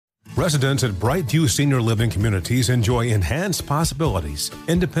Residents at Brightview Senior Living Communities enjoy enhanced possibilities,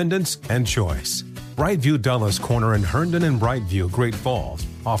 independence, and choice. Brightview Dulles Corner in Herndon and Brightview, Great Falls,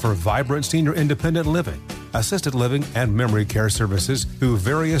 offer vibrant senior independent living, assisted living, and memory care services through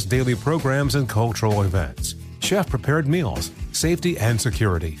various daily programs and cultural events. Chef-prepared meals, safety and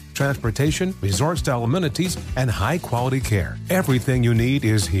security, transportation, resort-style amenities, and high-quality care. Everything you need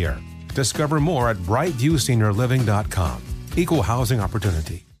is here. Discover more at brightviewseniorliving.com. Equal housing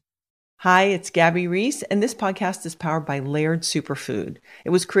opportunity. Hi, it's Gabby Reese, and this podcast is powered by Laird Superfood. It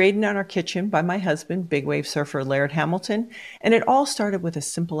was created in our kitchen by my husband, big wave surfer Laird Hamilton, and it all started with a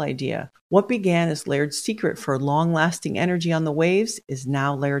simple idea. What began as Laird's secret for long-lasting energy on the waves is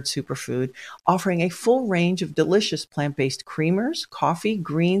now Laird Superfood, offering a full range of delicious plant-based creamers, coffee,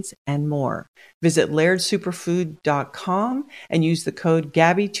 greens, and more. Visit lairdsuperfood.com and use the code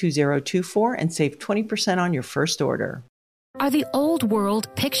GABBY2024 and save 20% on your first order. Are the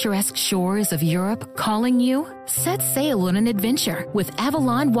old-world, picturesque shores of Europe calling you? Set sail on an adventure with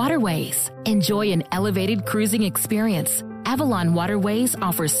Avalon Waterways. Enjoy an elevated cruising experience. Avalon Waterways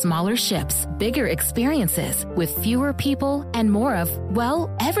offers smaller ships, bigger experiences, with fewer people and more of, well,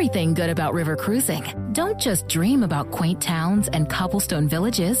 everything good about river cruising. Don't just dream about quaint towns and cobblestone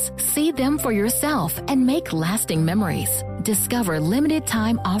villages. See them for yourself and make lasting memories. Discover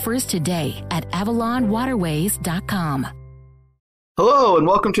limited-time offers today at avalonwaterways.com. Hello, and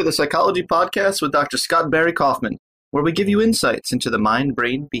welcome to the Psychology Podcast with Dr. Scott Barry Kaufman, where we give you insights into the mind,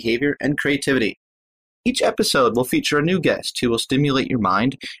 brain, behavior, and creativity. Each episode will feature a new guest who will stimulate your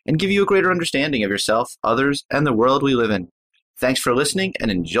mind and give you a greater understanding of yourself, others, and the world we live in. Thanks for listening,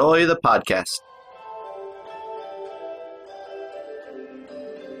 and enjoy the podcast.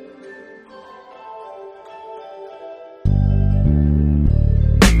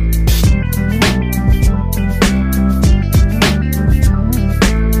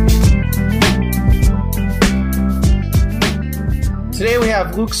 Today we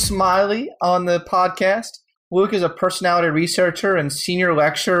have Luke Smiley on the podcast. Luke is a personality researcher and senior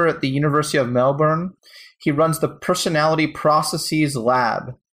lecturer at the University of Melbourne. He runs the Personality Processes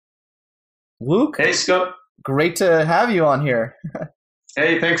Lab. Luke? Hey, Scott. Great to have you on here.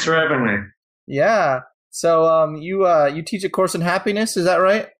 Hey, thanks for having me. Yeah. So you teach a course in happiness, is that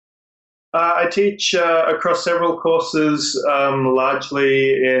right? I teach across several courses,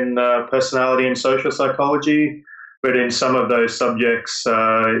 largely in personality and social psychology. But in some of those subjects,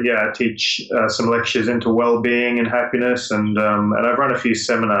 I teach some lectures into well-being and happiness, and I've run a few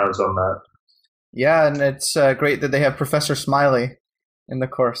seminars on that. Yeah, and it's great that they have Professor Smiley in the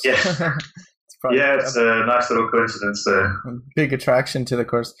course. Yeah, it's a nice little coincidence there. A big attraction to the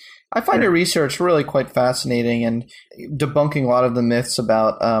course. I find your research really quite fascinating and debunking a lot of the myths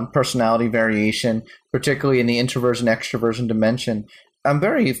about personality variation, particularly in the introversion-extraversion dimension. I'm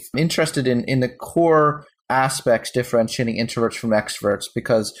very interested in the core aspects differentiating introverts from extroverts,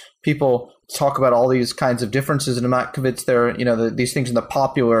 because people talk about all these kinds of differences, and I'm not convinced these things in the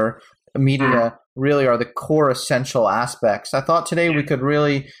popular media really are the core essential aspects. I thought today we could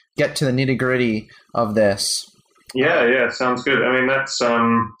really get to the nitty gritty of this. Yeah, sounds good. I mean, that's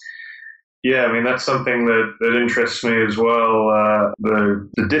something that interests me as well. The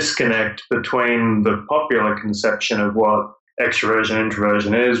disconnect between the popular conception of what extroversion,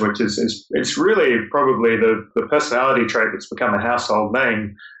 introversion is, which is it's really probably the personality trait that's become a household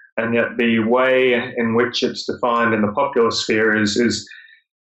name, and yet the way in which it's defined in the popular sphere is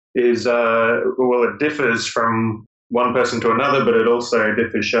it differs from one person to another, but it also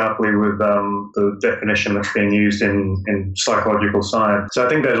differs sharply with the definition that's being used in psychological science. So I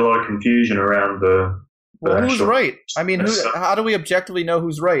think there's a lot of confusion around who's right? I mean, how do we objectively know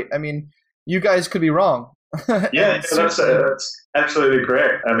who's right? I mean, you guys could be wrong. Yeah, that's absolutely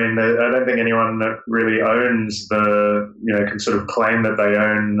correct. I mean, I don't think anyone really owns can sort of claim that they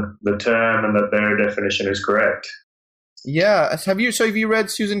own the term and that their definition is correct. Yeah. Have you read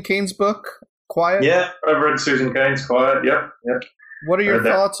Susan Cain's book, Quiet? Yeah, I've read Susan Cain's Quiet. Yep. What are your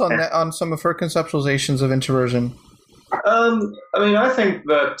thoughts on that, on some of her conceptualizations of introversion? I think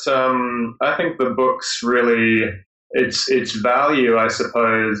the book's really, its value, I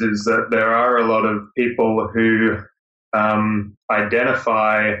suppose, is that there are a lot of people who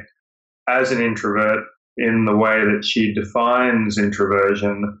identify as an introvert in the way that she defines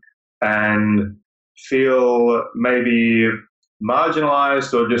introversion and feel maybe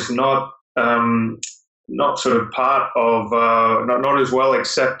marginalized or just not sort of part of, not as well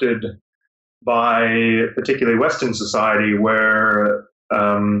accepted by particularly Western society, where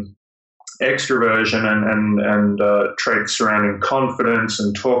extroversion and traits surrounding confidence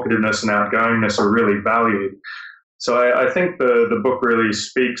and talkativeness and outgoingness are really valued. So I think the book really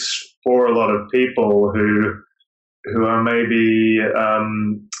speaks for a lot of people who are maybe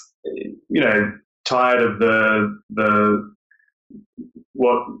tired of the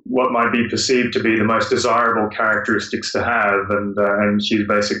what might be perceived to be the most desirable characteristics to have, and she's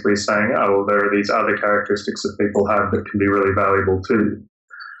basically saying, oh, well, there are these other characteristics that people have that can be really valuable too.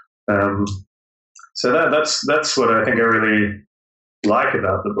 So that's what I think I really like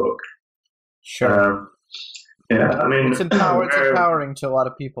about the book. Sure. I mean, it's empowering to a lot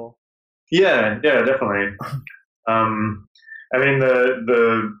of people. Yeah, definitely. I mean,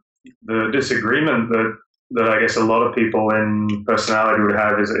 the disagreement that I guess a lot of people in personality would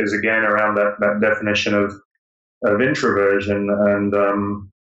have is again around that definition of introversion,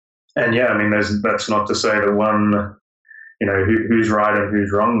 and yeah, I mean, that's not to say that one, who's right and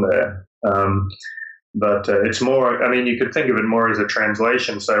who's wrong there. But it's more, I mean, you could think of it more as a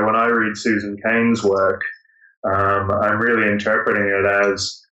translation. So when I read Susan Cain's work, I'm really interpreting it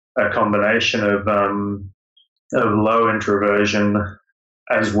as a combination of low introversion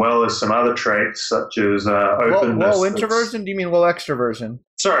as well as some other traits such as openness. Low introversion? Do you mean low extraversion?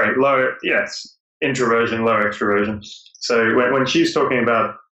 Sorry, introversion, low extroversion. So when she's talking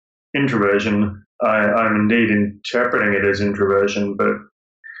about introversion, I'm indeed interpreting it as introversion, but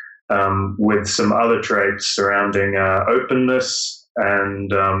with some other traits surrounding openness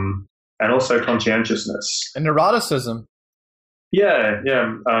and also conscientiousness and neuroticism. Yeah,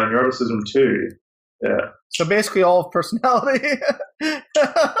 neuroticism too. Yeah. So basically, all of personality.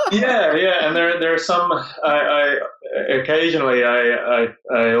 yeah, and there are some. I occasionally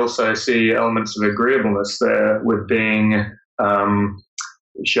I also see elements of agreeableness there with being.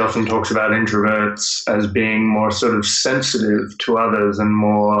 She often talks about introverts as being more sort of sensitive to others and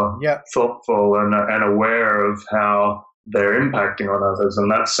more thoughtful and aware of how they're impacting on others,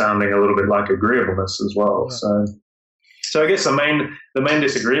 and that's sounding a little bit like agreeableness as well. Yeah. So I guess the main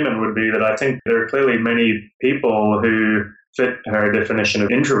disagreement would be that I think there are clearly many people who fit her definition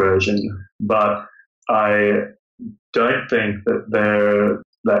of introversion, but I don't think that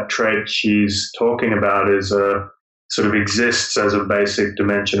that trait she's talking about is sort of exists as a basic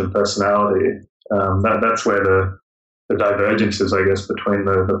dimension of personality. That's where the divergence is, I guess, between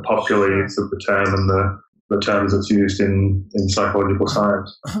the popular use of the term and the terms that's used in psychological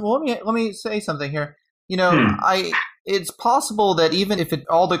science. Well, let me say something here. It's possible that even if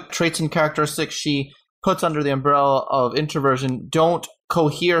all the traits and characteristics she puts under the umbrella of introversion don't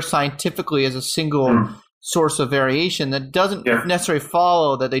cohere scientifically as a single source of variation, that doesn't necessarily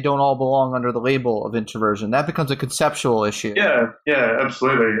follow that they don't all belong under the label of introversion. That becomes a conceptual issue. Yeah,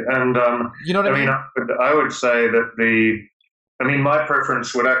 absolutely. And you know what I mean? I would say that my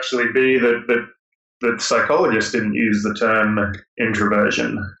preference would actually be that psychologists didn't use the term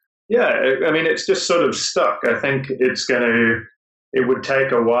introversion. Yeah, I mean, it's just sort of stuck. I think it would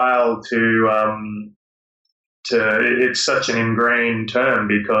take a while it's such an ingrained term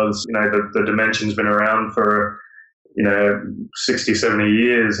because, the dimension's been around for, 60, 70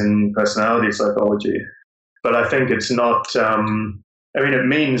 years in personality psychology. But I think it's not, it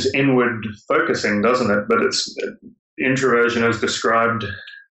means inward focusing, doesn't it? But it's introversion as defined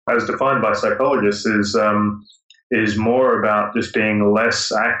by psychologists is more about just being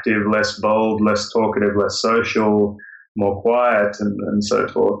less active, less bold, less talkative, less social, more quiet, and so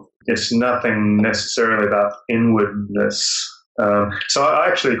forth. It's nothing necessarily about inwardness. So I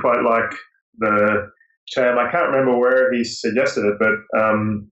actually quite like the term. I can't remember where he suggested it, but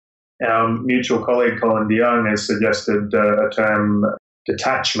our mutual colleague Colin DeYoung has suggested a term,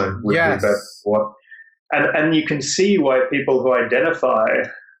 detachment. Yes. And you can see why people who identify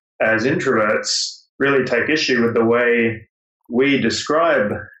as introverts really take issue with the way we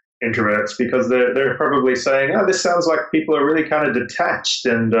describe introverts, because they're probably saying, "Oh, this sounds like people are really kind of detached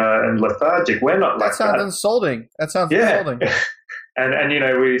and lethargic. We're not like that." That sounds insulting. Insulting.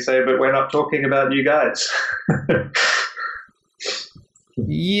 And we say, "But we're not talking about you guys."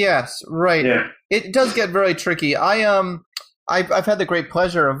 Yes, right. Yeah. It does get very tricky. I've had the great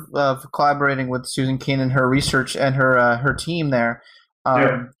pleasure of collaborating with Susan Cain and her research and her team there.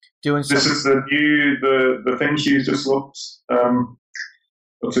 Doing this is the thing she just looked.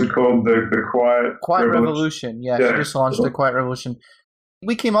 What's it called? The Quiet Revolution. Yeah, she just launched the Quiet Revolution.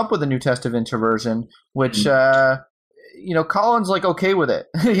 We came up with a new test of introversion, which Colin's like okay with it.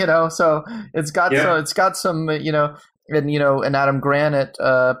 So it's got some and Adam Grant at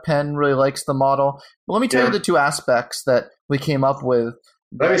Penn really likes the model. But let me tell you the two aspects that we came up with.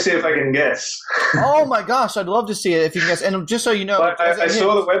 Let me see if I can guess. Oh my gosh, I'd love to see it if you can guess. And just so you know, I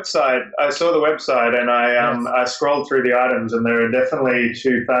saw the website, and I scrolled through the items, and there are definitely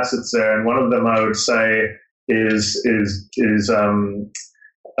two facets there. And one of them, I would say,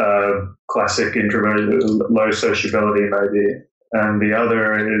 classic introversion, low sociability maybe, and the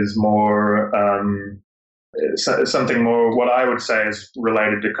other is more something more what I would say is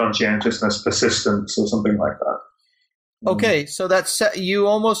related to conscientiousness, persistence, or something like that. Okay, so you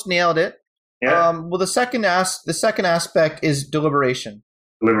almost nailed it. Yeah. Well, the second aspect is deliberation.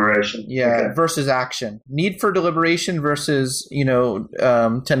 Deliberation. Yeah, okay. Versus action. Need for deliberation versus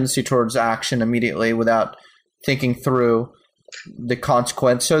tendency towards action immediately without thinking through the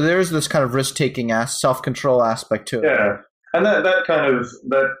consequence. So there's this kind of risk-taking, self-control aspect to it. Yeah, and that kind of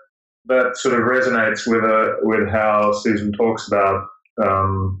that sort of resonates with how Susan talks about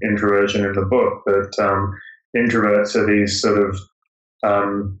introversion in the book. That introverts are these sort of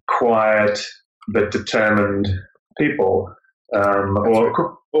quiet but determined people,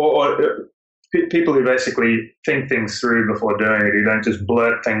 or people who basically think things through before doing it. Who don't just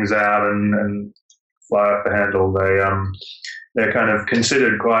blurt things out and fly off the handle. They're kind of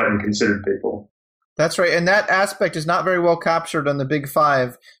quiet and considered people. That's right, and that aspect is not very well captured on the Big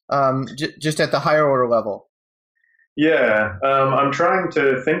Five, just at the higher order level. Yeah, I'm trying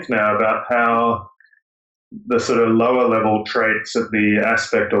to think now about how the sort of lower level traits at the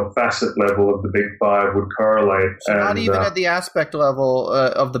aspect or facet level of the Big Five would correlate. So not even at the aspect level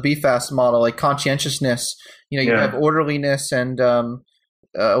of the BFAST model, like conscientiousness. You have orderliness and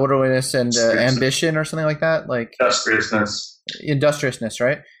ambition or something like that, like industriousness,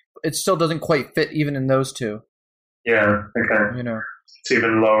 right? It still doesn't quite fit even in those two. Yeah, okay. It's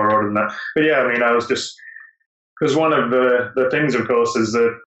even lower order than that. But yeah, I mean, I was just because one of the things, of course, is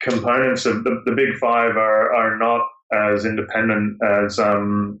that components of the Big Five are not as independent as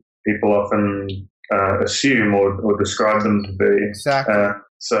people often assume or describe them to be. Exactly.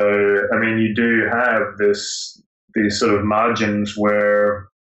 So, I mean, you do have these sort of margins where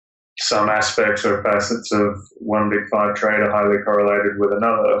some aspects or facets of one Big Five trait are highly correlated with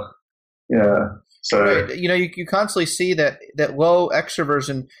another. Yeah. So right. You constantly see that low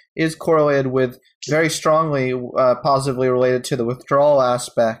extroversion is correlated with very strongly positively related to the withdrawal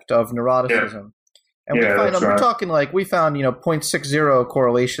aspect of neuroticism. And we found 0.60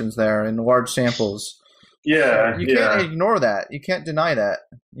 correlations there in large samples. Yeah. So you can't ignore that. You can't deny that.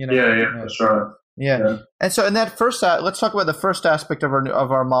 That's right. Yeah. And so in that first, let's talk about the first aspect of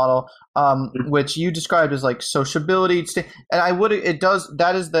our model, which you described as like sociability. And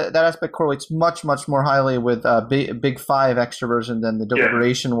that aspect correlates much, much more highly with Big Five extroversion than the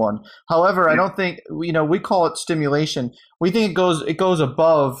deliberation one. However, I don't think, we call it stimulation. We think it goes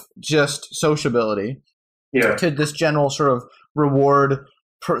above just sociability to this general sort of reward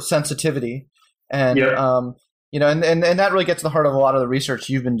sensitivity. And, and that really gets to the heart of a lot of the research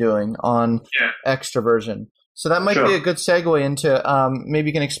you've been doing on extroversion. So that might be a good segue into maybe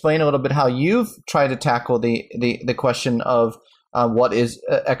you can explain a little bit how you've tried to tackle the question of what is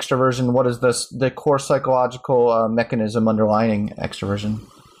extroversion, what is the core psychological mechanism underlying extroversion.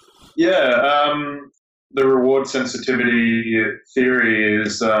 Yeah, the reward sensitivity theory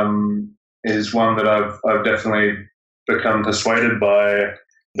is one that I've definitely become persuaded by.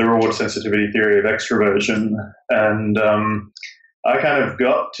 The reward sensitivity theory of extroversion. And I kind of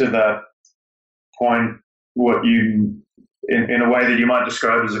got to that point, in a way that you might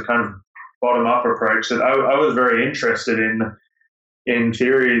describe as a kind of bottom-up approach, that I was very interested in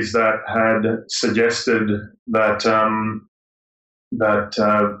theories that had suggested that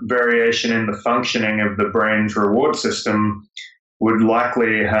variation in the functioning of the brain's reward system would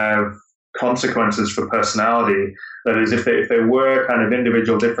likely have consequences for personality. That is, if there were kind of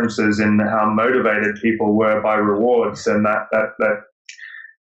individual differences in how motivated people were by rewards, then that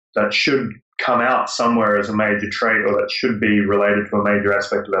should come out somewhere as a major trait, or that should be related to a major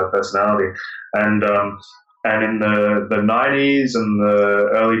aspect of our personality. And in the 90s and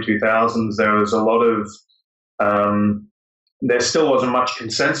the early 2000s, there was a lot of there still wasn't much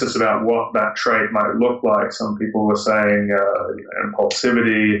consensus about what that trait might look like. Some people were saying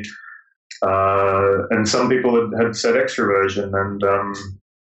impulsivity. And some people had said extroversion,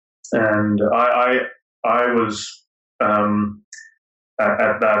 and I was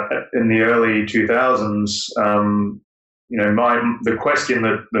at that in the early 2000s. The question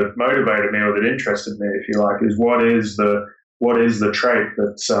that motivated me, or that interested me, if you like, is what is the trait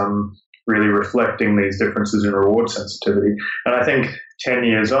that's really reflecting these differences in reward sensitivity? And I think 10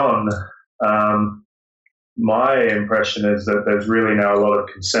 years on, my impression is that there's really now a lot of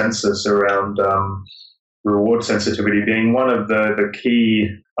consensus around reward sensitivity being one of the key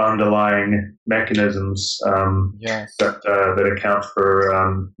underlying mechanisms that account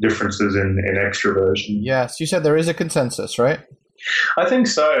for differences in extroversion. Yes, you said there is a consensus, right? I think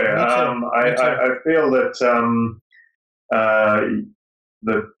so. I feel that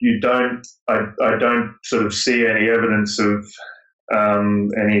that you don't. I don't sort of see any evidence of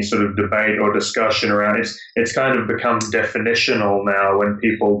any sort of debate or discussion around it. It's kind of become definitional now when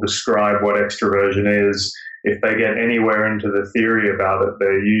people describe what extroversion is. If they get anywhere into the theory about it,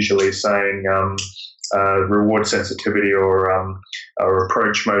 they're usually saying reward sensitivity or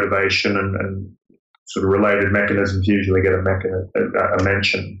approach motivation and sort of related mechanisms usually get a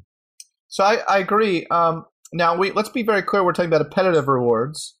mention. So I agree. Now let's be very clear. We're talking about appetitive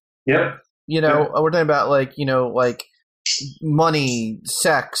rewards. Yep. We're talking about like money,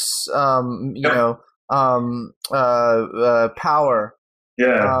 sex, power.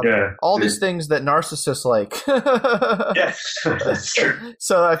 All these things that narcissists like. Yes, that's true.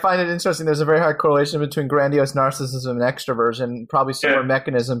 So I find it interesting. There's a very high correlation between grandiose narcissism and extroversion. Probably similar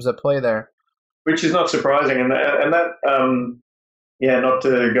mechanisms at play there. Which is not surprising, and that not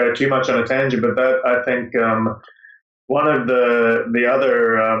to go too much on a tangent, but that I think one of the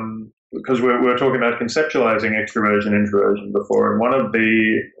other because we're talking about conceptualizing extroversion, introversion before, and one of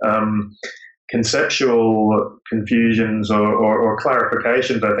the conceptual confusions or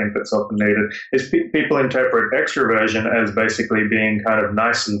clarifications I think that's often needed is people interpret extroversion as basically being kind of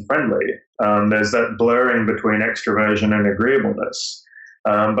nice and friendly. There's that blurring between extroversion and agreeableness.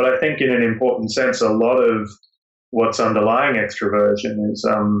 But I think in an important sense, a lot of what's underlying extroversion is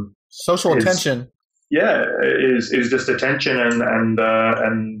social attention. Yeah, is just attention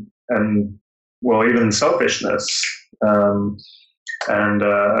and well, even selfishness, and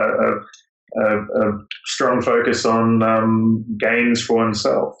a strong focus on gains for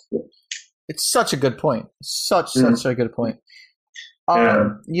oneself. It's such a good point. Such a good point.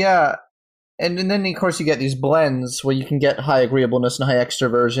 And then of course you get these blends where you can get high agreeableness and high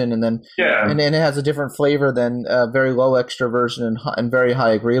extroversion, and then and then it has a different flavor than very low extroversion and very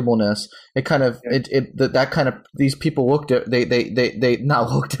high agreeableness. It kind of that kind of these people they not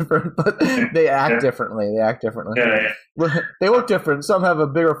look different, but they act differently. They act differently. They look different. Some have a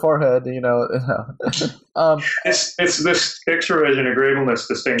bigger forehead. It's this extroversion agreeableness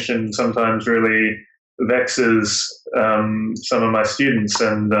distinction sometimes really vexes some of my students,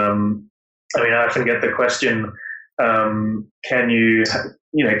 and I mean, I often get the question, can you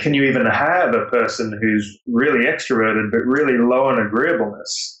even have a person who's really extroverted but really low on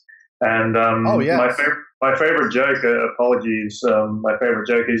agreeableness? And my favorite joke, apologies, my favorite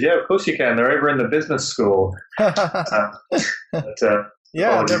joke is, of course you can. They're over in the business school. They're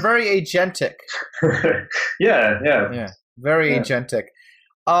very agentic. Very agentic.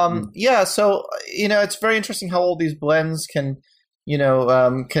 So it's very interesting how all these blends can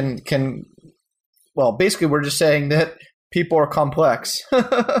well, basically we're just saying that people are complex.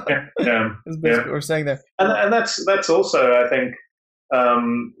 That's basically what we're saying there. And that's also, I think,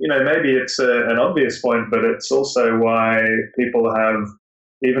 maybe it's an obvious point, but it's also why people have,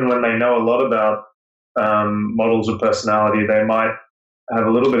 even when they know a lot about models of personality, they might have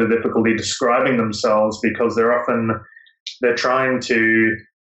a little bit of difficulty describing themselves because they're trying to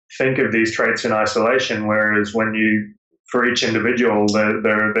think of these traits in isolation, whereas for each individual,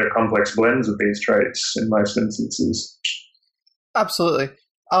 they're complex blends of these traits in most instances. Absolutely.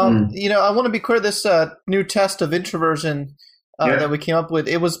 I want to be clear, this new test of introversion that we came up with,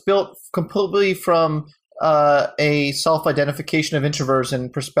 it was built completely from a self-identification of introversion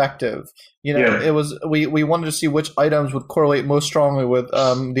perspective. It was we wanted to see which items would correlate most strongly with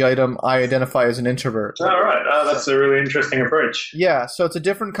the item I identify as an introvert. All right. That's a really interesting approach. Yeah, so it's a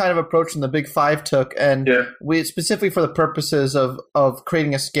different kind of approach than the Big Five took, and we specifically for the purposes of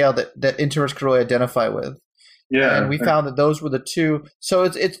creating a scale that introverts could really identify with. Yeah, and we found that those were the two. So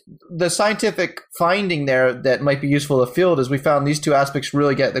it's the scientific finding there that might be useful to the field is we found these two aspects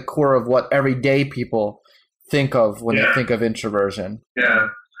really get at the core of what everyday people think of when they think of introversion. Yeah.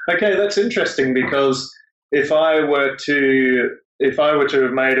 Okay, that's interesting because if I were to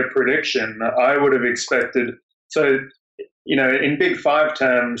have made a prediction, I would have expected. So, in Big Five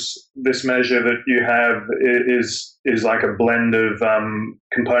terms, this measure that you have is like a blend of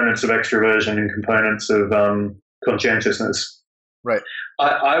components of extroversion and components of conscientiousness. Right.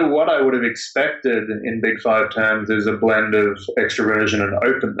 What I would have expected in Big Five terms is a blend of extroversion and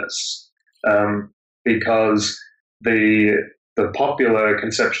openness, because the popular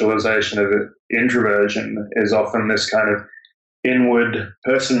conceptualization of introversion is often this kind of inward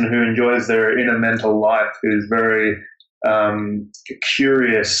person who enjoys their inner mental life, who's very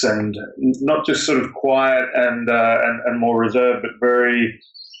curious and not just sort of quiet and more reserved, but very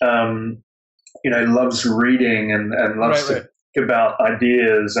loves reading and loves to think about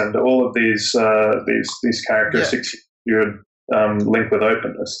ideas and all of these characteristics you had link with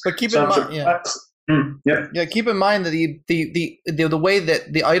openness. But keep in mind, keep in mind that the way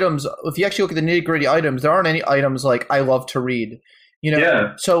that the items, if you actually look at the nitty-gritty items, there aren't any items like I love to read.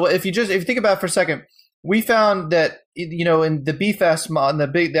 So if you think about it for a second, we found that in the BFAS mod,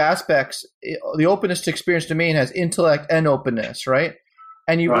 the aspects, the openness to experience domain has intellect and openness, right?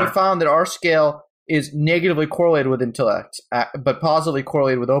 And we found that our scale is negatively correlated with intellect, but positively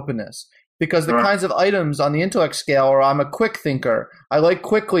correlated with openness. Because the kinds of items on the intellect scale are, I'm a quick thinker, I like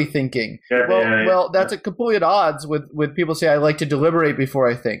quickly thinking. That's completely at odds with people say I like to deliberate before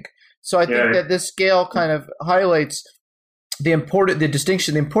I think. So I think that this scale kind of highlights the importance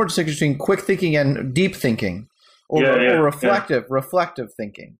between quick thinking and deep thinking, or reflective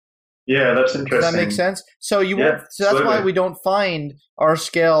thinking. Yeah, that's interesting. Does that make sense? So that's why we don't find our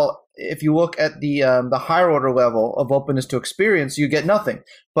scale. If you look at the higher order level of openness to experience, you get nothing.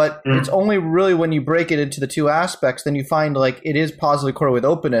 But it's only really when you break it into the two aspects, then you find like it is positively correlated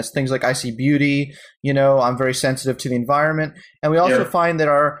with openness. Things like I see beauty, I'm very sensitive to the environment. And we also find that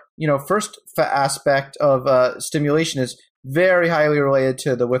our, first aspect of stimulation is very highly related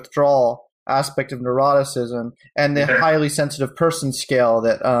to the withdrawal aspect of neuroticism and the highly sensitive person scale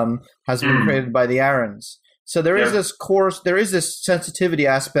that has been created by the Aarons. So there is this sensitivity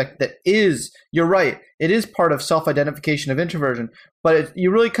aspect that is, you're right, it is part of self-identification of introversion, but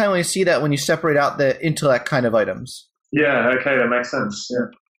you really kind of only see that when you separate out the intellect kind of items. Yeah, okay, that makes sense.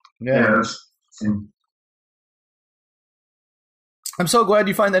 Yeah. I'm so glad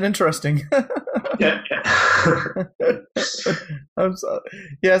you find that interesting. Yeah. But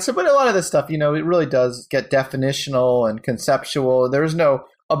a lot of this stuff, it really does get definitional and conceptual. There's no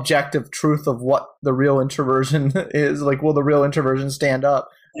objective truth of what the real introversion is. Like, will the real introversion stand up?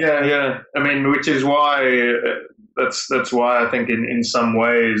 Yeah. I mean, which is why that's why I think in some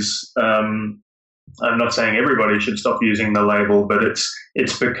ways, I'm not saying everybody should stop using the label, but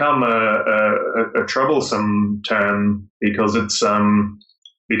it's become a troublesome term because it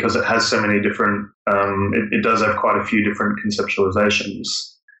has so many different. It does have quite a few different conceptualizations.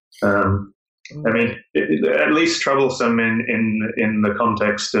 I mean, at least troublesome in the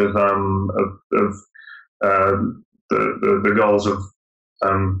context of the goals of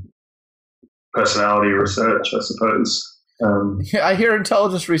personality research, I suppose. I hear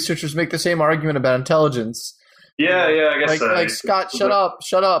intelligence researchers make the same argument about intelligence. Yeah, I guess so. Like, Scott, shut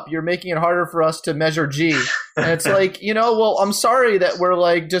up. You're making it harder for us to measure G. And it's like, well, I'm sorry that we're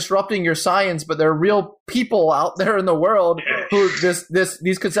like disrupting your science, but there are real people out there in the world who these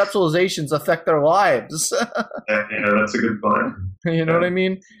conceptualizations affect their lives. Yeah, that's a good point. You know what I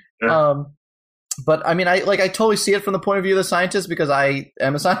mean? Yeah. But I mean, I totally see it from the point of view of the scientist because I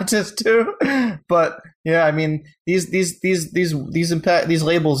am a scientist too. But yeah, I mean, these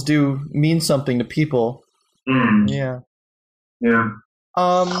labels do mean something to people. Yeah.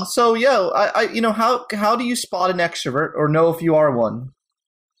 So how do you spot an extrovert or know if you are one?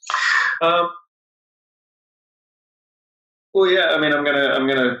 Well, yeah. I mean, I'm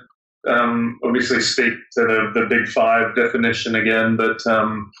gonna obviously speak to the Big Five definition again, but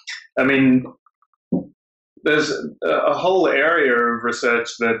I mean, there's a whole area of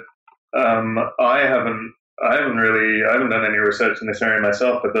research that I haven't done any research in this area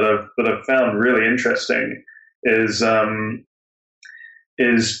myself, but that I've found really interesting is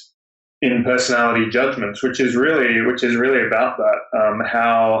in personality judgments, which is really about that.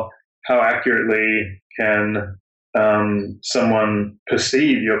 How accurately can someone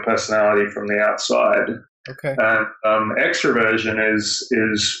perceive your personality from the outside? Okay. And extraversion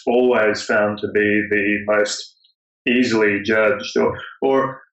is always found to be the most easily judged,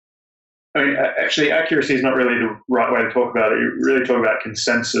 or I mean, actually, accuracy is not really the right way to talk about it. You really talk about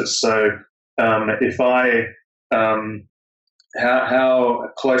consensus. So, if I how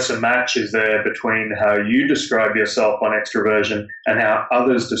close a match is there between how you describe yourself on extraversion and how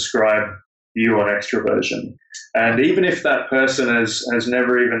others describe you on extraversion? And even if that person has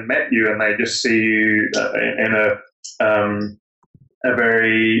never even met you and they just see you in a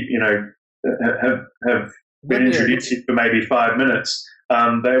very, have been introduced to you for maybe 5 minutes,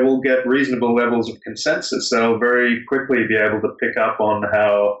 they will get reasonable levels of consensus. They'll very quickly be able to pick up on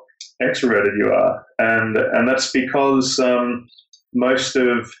how extroverted you are. And that's because most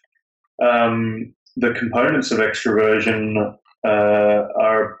of the components of extroversion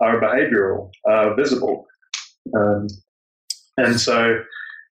are behavioral, visible. And so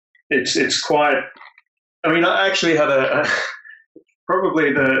it's quite, I mean, I actually had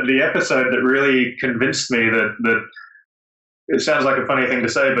probably the episode that really convinced me that it sounds like a funny thing to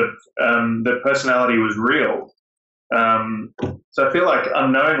say, but that personality was real. So I feel like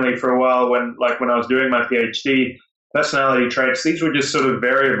unknowingly for a while when I was doing my PhD, personality traits, these were just sort of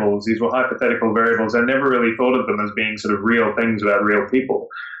variables. These were hypothetical variables. I never really thought of them as being sort of real things about real people.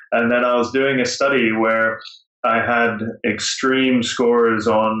 And then I was doing a study where I had extreme scores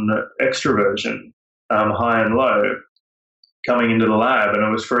on extraversion, high and low, coming into the lab, and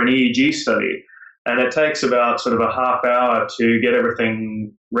it was for an EEG study. And it takes about sort of a half hour to get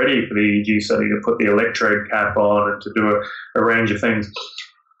everything ready for the EEG study, to put the electrode cap on and to do a range of things.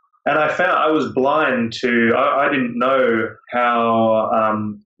 And I found I was blind to, I didn't know how,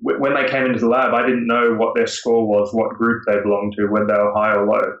 when they came into the lab, I didn't know what their score was, what group they belonged to, whether they were high or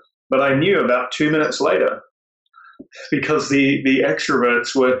low. But I knew about 2 minutes later, because the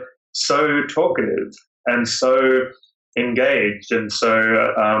extroverts were so talkative and so engaged and so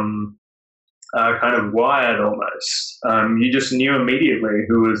kind of wired almost. You just knew immediately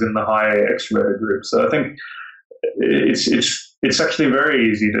who was in the high extroverted group. So I think it's actually very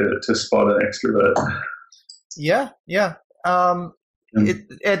easy to spot an extrovert. Yeah.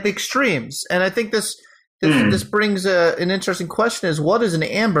 At the extremes, and I think this brings an interesting question: is what is an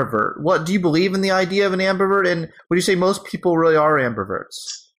ambivert? What do you believe in the idea of an ambivert? And would you say most people really are ambiverts?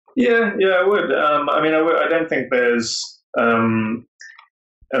 Yeah, I would. I don't think there's.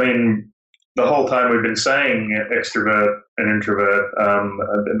 The whole time we've been saying extrovert and introvert,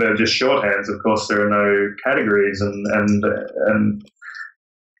 they're just shorthands. Of course, there are no categories, and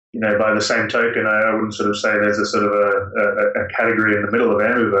by the same token, I wouldn't sort of say there's a sort of a category in the middle of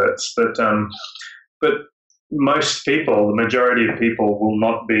ambiverts. But most people, the majority of people, will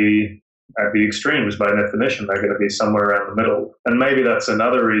not be at the extremes by definition. They're going to be somewhere around the middle, and maybe that's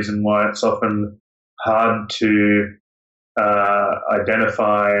another reason why it's often hard to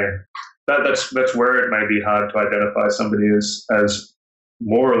identify. That's where it may be hard to identify somebody as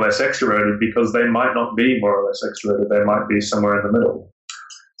more or less extroverted, because they might not be more or less extroverted. They might be somewhere in the middle.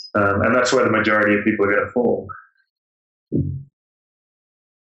 And that's where the majority of people are going to fall.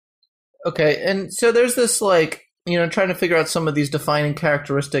 Okay, and so there's this trying to figure out some of these defining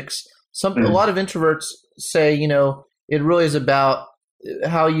characteristics. A lot of introverts say, it really is about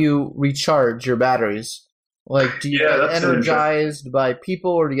how you recharge your batteries. Like, do you get energized by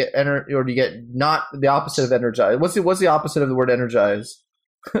people, or do you get not the opposite of energized? What's the opposite of the word energized?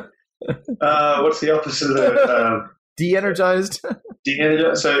 What's the opposite of the de-energized?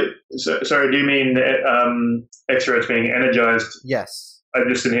 De-energized. So sorry. Do you mean extroverts being energized? Yes. I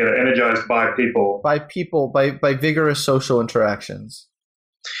just didn't hear that. Energized by people. By people, by vigorous social interactions.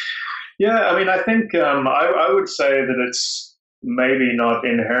 Yeah, I think I would say that it's maybe not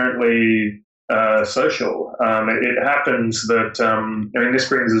inherently social. It happens that, this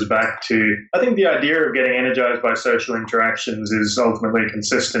brings us back to, I think the idea of getting energized by social interactions is ultimately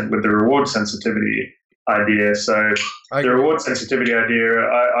consistent with the reward sensitivity idea. So the reward sensitivity idea,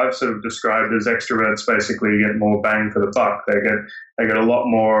 I've sort of described as extroverts basically get more bang for the buck. They get a lot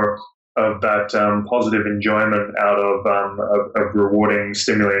more of that positive enjoyment out of rewarding,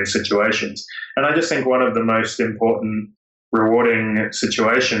 stimulating situations. And I just think one of the most important rewarding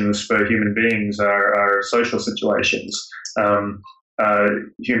situations for human beings are social situations.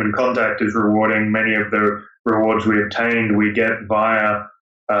 Human contact is rewarding. Many of the rewards we obtained, we get via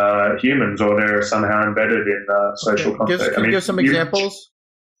humans, or they're somehow embedded in social contact. Can you give some examples?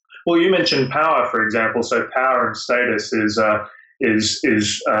 Well, you mentioned power, for example. So power and status is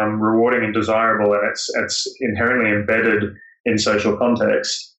rewarding and desirable, and it's inherently embedded in social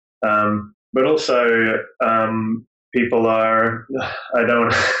context. But also, people are, I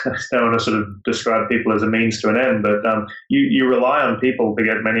don't want to sort of describe people as a means to an end, but you rely on people to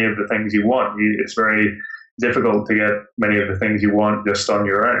get many of the things you want. It's very difficult to get many of the things you want just on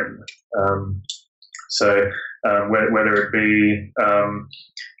your own. Whether it be,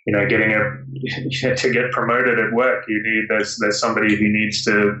 getting to get promoted at work, there's somebody who needs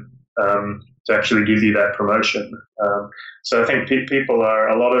to actually give you that promotion. So I think people are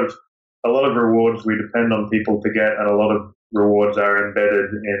a lot of rewards we depend on people to get, and a lot of rewards are embedded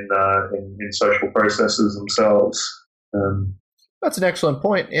in social processes themselves. That's an excellent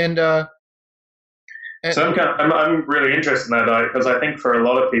point. So I'm really interested in that, because I think for a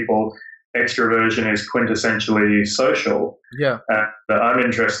lot of people, extroversion is quintessentially social. Yeah. And I'm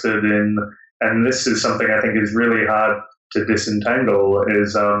interested in, and this is something I think is really hard to disentangle.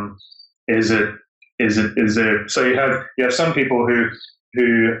 Is it? So you have some people who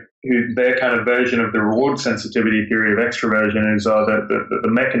their kind of version of the reward sensitivity theory of extroversion is that the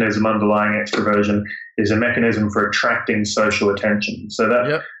mechanism underlying extroversion is a mechanism for attracting social attention. So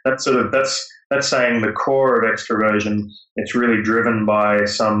that's saying the core of extroversion, it's really driven by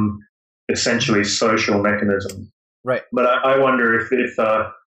some essentially social mechanism. Right. But I wonder if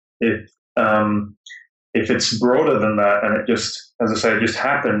if it's broader than that, and it just, as I say, it just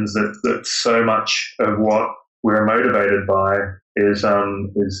happens that so much of what we're motivated by is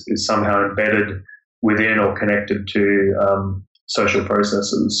somehow embedded within or connected to social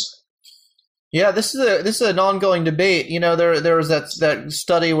processes. Yeah, this is an ongoing debate. There was that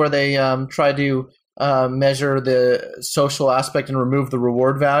study where they tried to measure the social aspect and remove the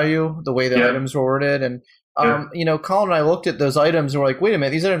reward value, the way the items were worded, and Colin and I looked at those items and we're like, wait a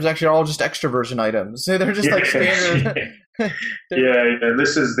minute, these items actually are all just extraversion items. They're just like standard.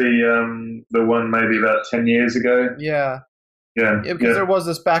 This is the one maybe about 10 years ago. Because there was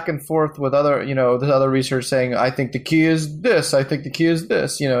this back and forth with other, this other research saying, I think the key is this, I think the key is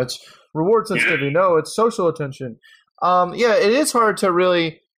this. It's reward sensitivity. No, it's social attention. It is hard to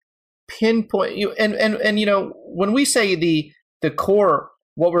really pinpoint you. And when we say the core,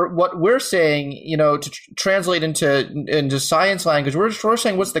 what we're saying, to translate into science language, we're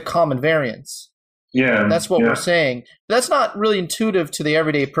saying what's the common variance. Yeah, that's what we're saying. That's not really intuitive to the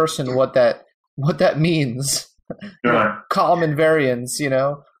everyday person. What that means. Right. Common variance.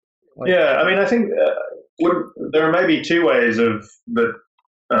 I think there are maybe two ways of the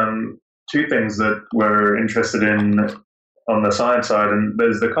two things that we're interested in on the science side, and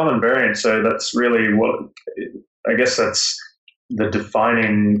there's the common variance. So that's really what I guess that's the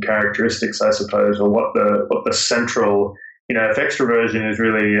defining characteristics, I suppose, or what the central, if extroversion is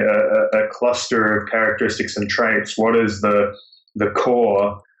really a cluster of characteristics and traits, what is the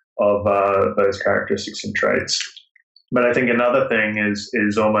core of those characteristics and traits? But I think another thing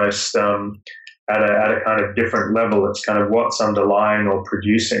is almost at a kind of different level. It's kind of what's underlying or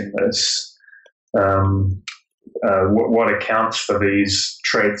producing this. What accounts for these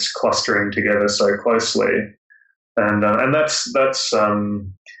traits clustering together so closely. And that's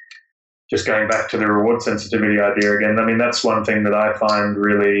just going back to the reward sensitivity idea again. I mean, that's one thing that I find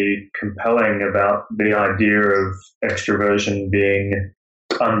really compelling about the idea of extroversion being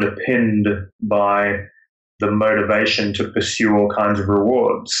underpinned by the motivation to pursue all kinds of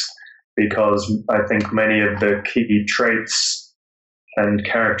rewards, because I think many of the key traits and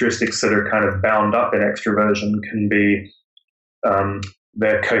characteristics that are kind of bound up in extroversion can be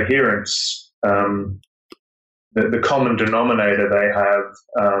their coherence. The common denominator they have,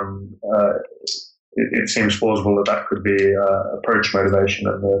 it seems plausible that could be approach motivation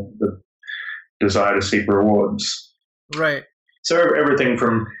and the desire to seek rewards. Right. So everything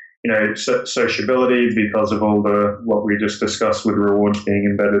from sociability, because of all what we just discussed with rewards being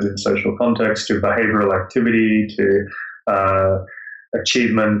embedded in social context, to behavioral activity, to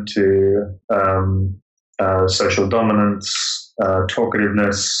achievement, to social dominance,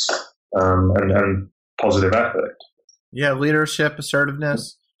 talkativeness, and positive affect. Yeah, leadership,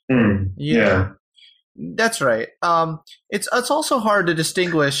 assertiveness. Yeah. That's right. It's also hard to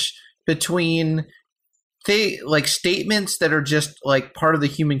distinguish between statements that are just like part of the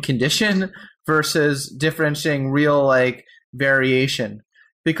human condition versus differentiating real variation.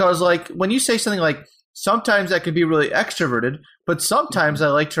 Because when you say something like, sometimes I could be really extroverted, but sometimes I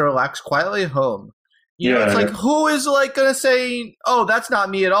like to relax quietly at home. It's like, who is gonna say, oh, that's not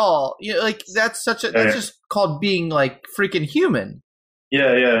me at all? That's that's just called being freaking human.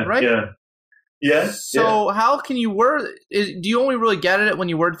 Yeah. Right? Yeah. So how can you word? Do you only really get it when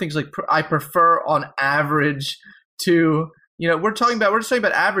you word things like I prefer on average to we're just talking about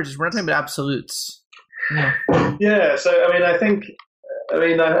averages. We're not talking about absolutes. Yeah. So I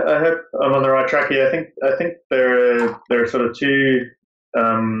hope I'm on the right track here. I think there are sort of two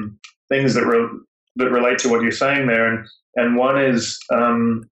things that relate to what you're saying there, and one is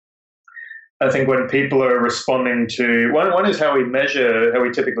I think when people are responding to one is how we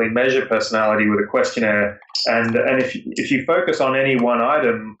typically measure personality with a questionnaire, and if you focus on any one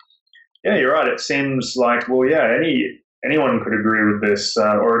item, you're right. It seems like anyone could agree with this,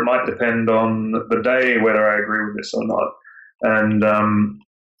 or it might depend on the day whether I agree with this or not, and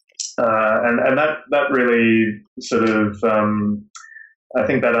that really sort of I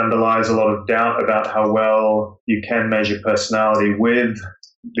think that underlies a lot of doubt about how well you can measure personality with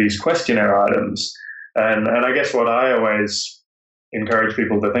these questionnaire items. And I guess what I always encourage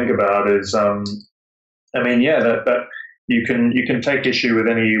people to think about is, that you can take issue with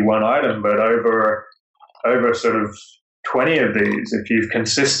any one item, but over sort of 20 of these, if you've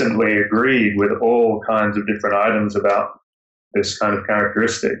consistently agreed with all kinds of different items about this kind of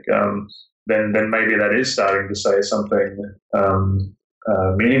characteristic, then maybe that is starting to say something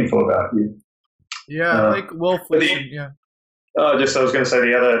meaningful about you. Yeah, willfully. I was going to say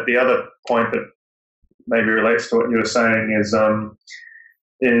the other point that maybe relates to what you were saying is I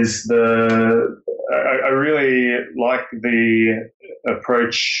really like the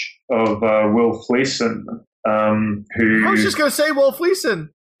approach Will Fleeson, who I was just going to say Will Fleeson.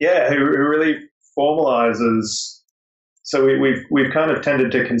 Yeah, who really formalizes. So we've kind of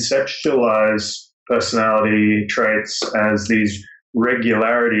tended to conceptualize personality traits as these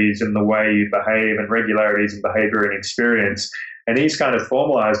regularities in the way you behave and regularities in behavior and experience. And he's kind of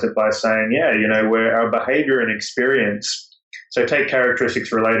formalized it by saying, where our behavior and experience, so take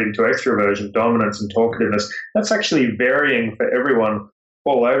characteristics relating to extroversion, dominance, and talkativeness, that's actually varying for everyone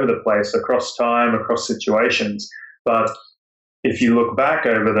all over the place, across time, across situations. But if you look back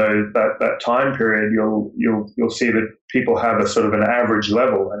over that time period, you'll see that people have a sort of an average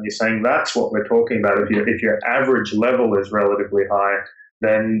level, and you're saying that's what we're talking about. If your average level is relatively high,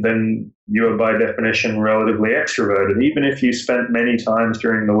 then you are by definition relatively extroverted, even if you spent many times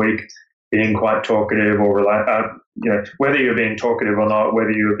during the week being quite talkative or whether you're being talkative or not,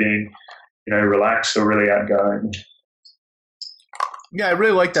 whether you're being relaxed or really outgoing. Yeah, I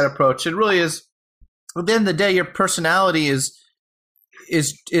really like that approach. It really is. At the end of the day, your personality is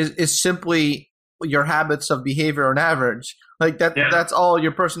simply your habits of behavior on average. Like that. Yeah. That's all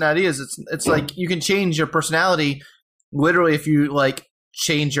your personality is. It's like you can change your personality literally if you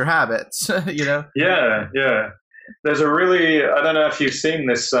change your habits. Yeah. There's a really, I don't know if you've seen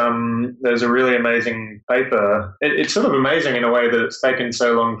this. There's a really amazing paper. It's sort of amazing in a way that it's taken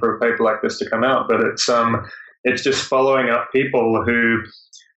so long for a paper like this to come out, but it's just following up people who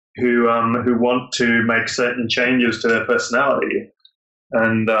want to make certain changes to their personality.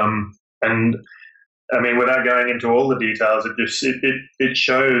 And I mean, without going into all the details, it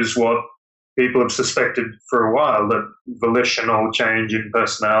shows what people have suspected for a while, that volitional change in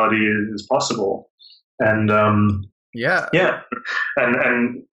personality is possible. And and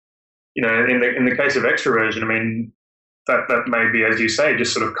in the case of extroversion, I mean, that may be, as you say,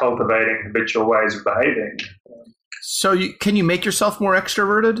 just sort of cultivating habitual ways of behaving. So can you make yourself more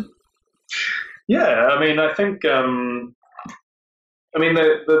extroverted? Yeah, I mean, I think.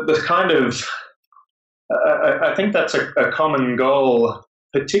 The kind of, I think that's a common goal,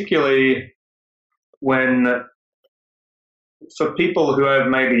 particularly when, for people who have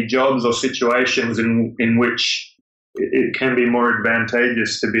maybe jobs or situations in which it can be more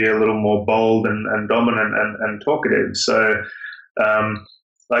advantageous to be a little more bold and dominant and talkative. So,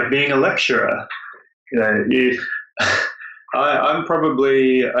 like being a lecturer,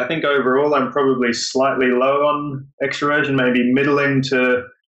 I think overall I'm probably slightly low on extroversion, maybe middling to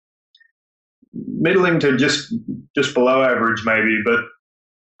just below average, maybe. But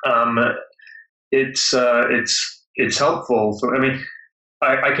it's helpful. So, I mean,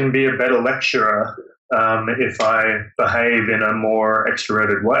 I can be a better lecturer if I behave in a more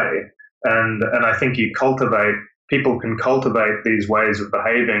extroverted way, and I think people can cultivate these ways of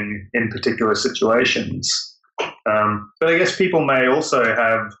behaving in particular situations. But I guess people may also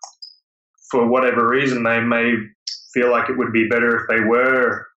have, for whatever reason, they may feel like it would be better if they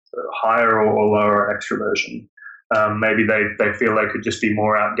were higher or lower extroversion. Maybe they feel they could just be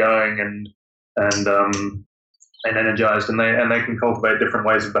more outgoing and energized, and they can cultivate different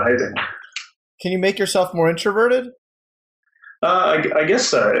ways of behaving. Can you make yourself more introverted? I guess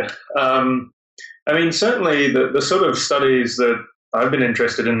so. I mean, certainly the sort of studies that I've been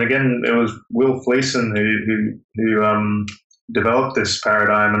interested in, again, it was Will Fleeson who developed this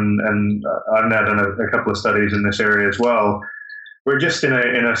paradigm, and I've now done a couple of studies in this area as well. We're just in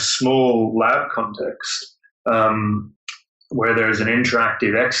a small lab context where there's an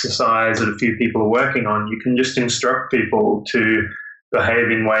interactive exercise that a few people are working on. You can just instruct people to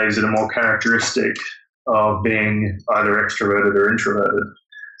behave in ways that are more characteristic of being either extroverted or introverted.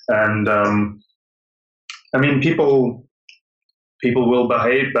 And I mean, people will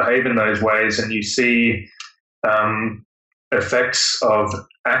behave in those ways, and you see effects of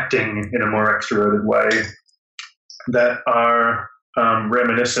acting in a more extroverted way that are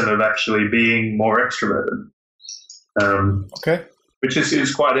reminiscent of actually being more extroverted. Okay. Which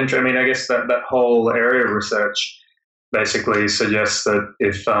is quite interesting. I mean, I guess that whole area of research basically suggests that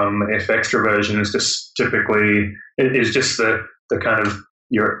if extroversion is just typically the kind of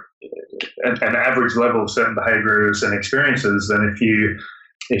an average level of certain behaviors and experiences, then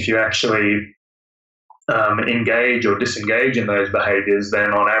if you actually engage or disengage in those behaviors,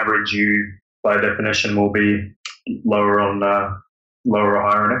 then on average you, by definition, will be lower or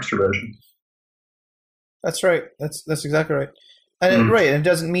higher in extroversion. That's right. That's exactly right. And right, it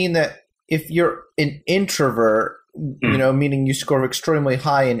doesn't mean that if you're an introvert, meaning you score extremely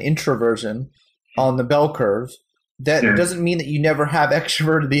high in introversion on the bell curve, that doesn't mean that you never have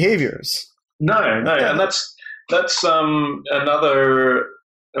extroverted behaviors. No, and that's another.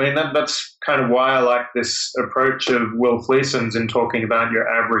 I mean, that's kind of why I like this approach of Will Fleeson's in talking about your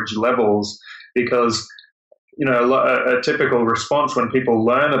average levels, because a typical response when people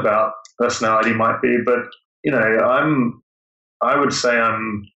learn about personality might be, but I would say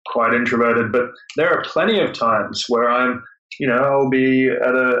I'm quite introverted, but there are plenty of times where I'll be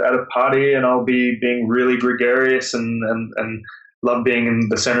at a party and I'll be being really gregarious and love being in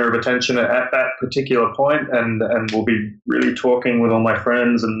the center of attention at that particular point, and we'll be really talking with all my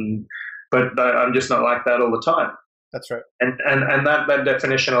friends, but I'm just not like that all the time. That's right. And that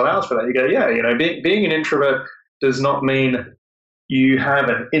definition allows for that. You go, being an introvert does not mean you have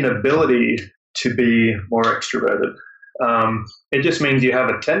an inability to be more extroverted. It just means you have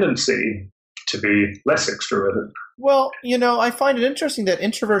a tendency to be less extroverted. Well, I find it interesting that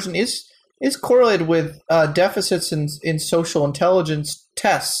introversion is correlated with deficits in social intelligence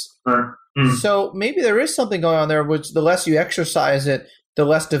tests. Mm. So maybe there is something going on there, which the less you exercise it, the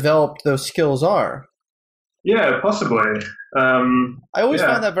less developed those skills are. Yeah, possibly. I always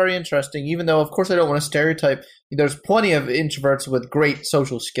found that very interesting, even though, of course, I don't want to stereotype. There's plenty of introverts with great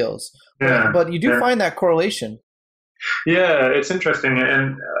social skills. Yeah. But you do find that correlation. Yeah, it's interesting.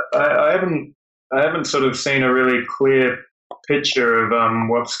 And I haven't sort of seen a really clear picture of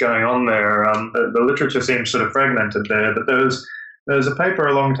what's going on there. The literature seems sort of fragmented there, but there was a paper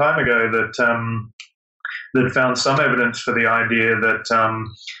a long time ago that found some evidence for the idea that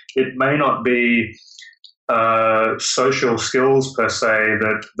it may not be social skills per se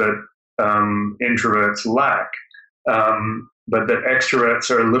that introverts lack, but that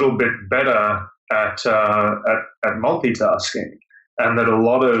extroverts are a little bit better at multitasking, and that a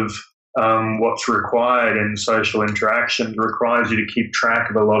lot of what's required in social interactions requires you to keep track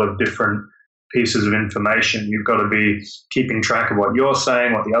of a lot of different pieces of information. You've got to be keeping track of what you're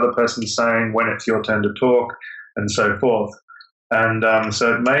saying, what the other person's saying, when it's your turn to talk, and so forth. And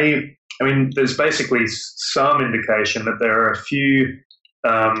so it may, there's basically some indication that there are a few,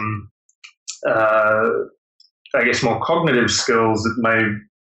 I guess, more cognitive skills that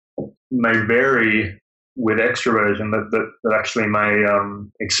may vary with extroversion that actually may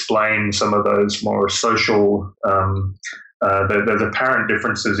explain some of those more social, there's apparent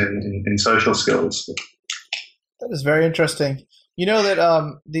differences in social skills. That is very interesting. You know that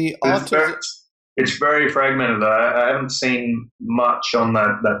the autism... It's very fragmented. I haven't seen much on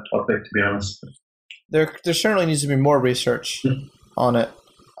that topic, to be honest. There certainly needs to be more research on it.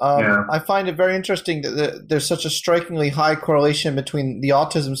 I find it very interesting that there's such a strikingly high correlation between the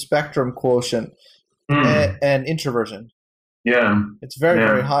autism spectrum quotient and introversion. Yeah. It's very,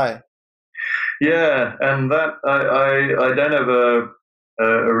 very high. Yeah, and that I don't have a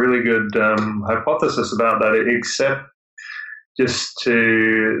really good hypothesis about that, except just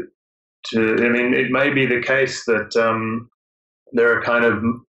to it may be the case that there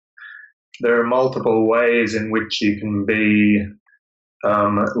are multiple ways in which you can be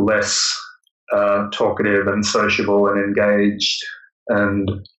less talkative and sociable and engaged and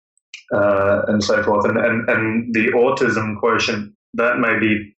so forth, and the autism quotient that may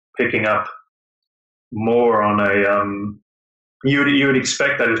be picking up more on a you would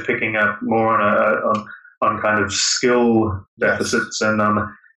expect that is picking up more on kind of skill deficits and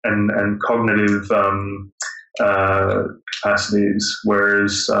cognitive capacities,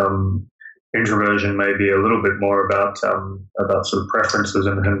 whereas introversion may be a little bit more about sort of preferences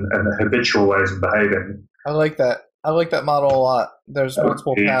and habitual ways of behaving. I like that. I like that model a lot. There's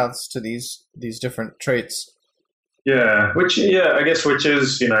multiple paths to these different traits. Yeah, which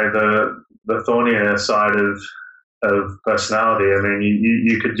is the thornier side of personality.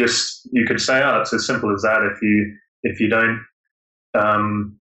 You could say, oh, it's as simple as that. If you don't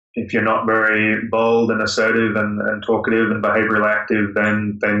if you're not very bold and assertive and talkative and behavioral active,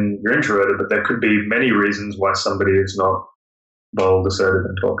 then you're introverted. But there could be many reasons why somebody is not bold, assertive,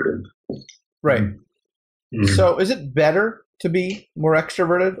 and talkative. Right. Mm. So is it better to be more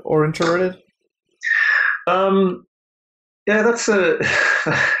extroverted or introverted? Yeah, that's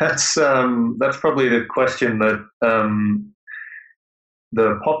probably the question that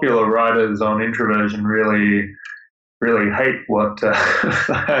the popular writers on introversion really hate. What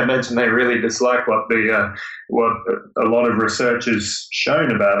I imagine they really dislike what a lot of research has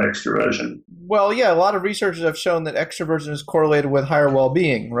shown about extroversion. Well, yeah, a lot of researchers have shown that extroversion is correlated with higher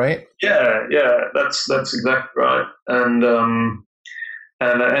well-being, right? Yeah, that's exactly right. And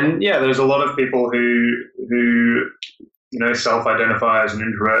yeah, there's a lot of people who self-identify as an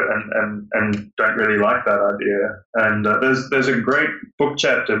introvert and don't really like that idea. And there's a great book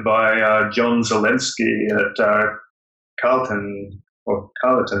chapter by John Zelensky at Carleton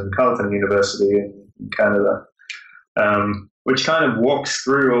University in Canada, which kind of walks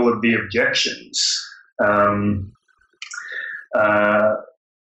through all of the objections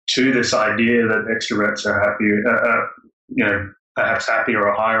to this idea that extroverts are happy, perhaps happier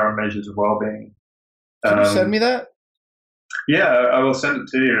or higher on measures of well-being. Can you send me that? Yeah, I will send it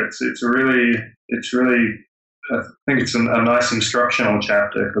to you. It's really, I think it's a nice instructional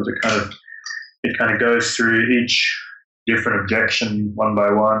chapter because it kind of goes through each different objection one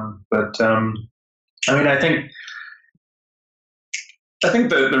by one. But I think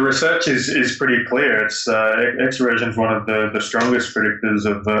the research is pretty clear. It's extroversion is one of the strongest predictors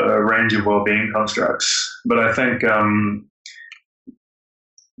of a range of well-being constructs. But I think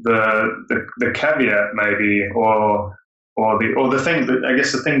the caveat maybe, or the thing that I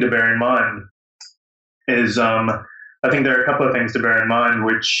guess the thing to bear in mind is I think there are a couple of things to bear in mind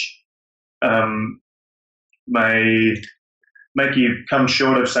which may make you come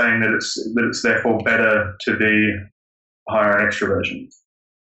short of saying that it's therefore better to be higher in extroversion.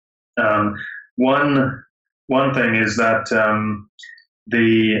 One thing is that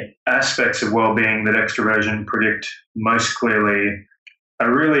the aspects of well-being that extroversion predict most clearly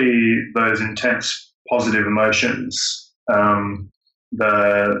are really those intense positive emotions,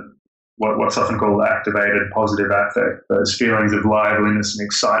 what's often called activated positive affect, those feelings of liveliness and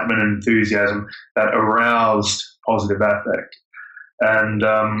excitement and enthusiasm, that aroused positive affect. And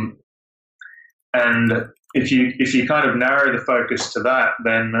if you kind of narrow the focus to that,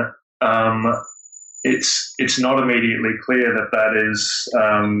 then it's not immediately clear that is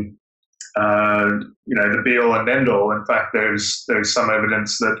the be all and end all. In fact, there's some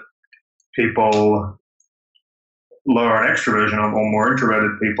evidence that people lower on extroversion or more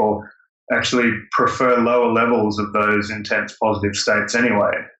introverted people actually prefer lower levels of those intense positive states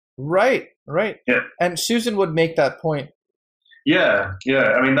anyway. Right. Yeah. And Susan would make that point. Yeah.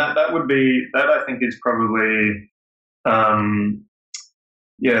 I mean, that I think is probably, the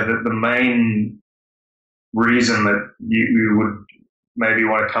main reason that you would maybe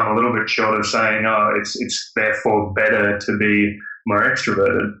want to come a little bit short of saying, it's therefore better to be more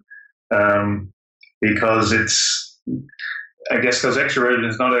extroverted, because because extroversion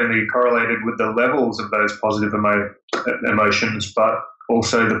is not only correlated with the levels of those positive emotions, but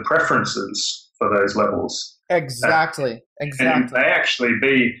also the preferences for those levels. Exactly. And it may actually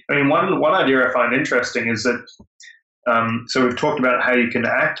be, one idea I find interesting is that, so we've talked about how you can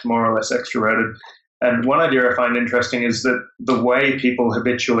act more or less extroverted. And one idea I find interesting is that the way people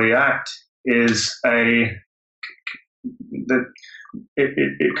habitually act is it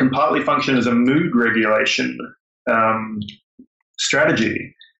can partly function as a mood regulation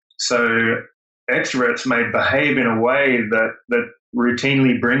strategy. So extroverts may behave in a way that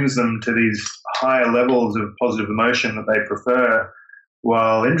routinely brings them to these higher levels of positive emotion that they prefer,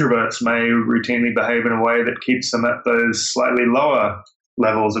 while introverts may routinely behave in a way that keeps them at those slightly lower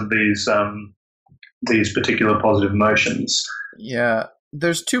levels of these particular positive emotions. Yeah.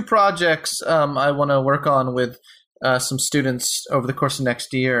 There's two projects I want to work on with some students over the course of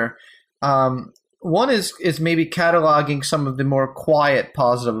next year. One is maybe cataloging some of the more quiet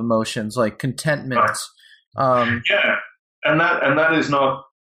positive emotions like contentment. Right. And that is not.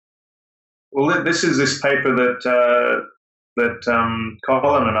 Well, this is this paper that Colin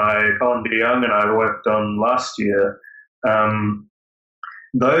DeYoung and I worked on last year.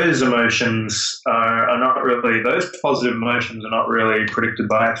 Those emotions are not really, those positive emotions are not really predicted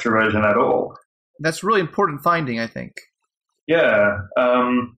by extroversion at all. That's really important finding, I think. Yeah.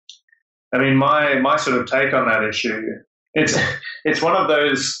 My sort of take on that issue, it's one of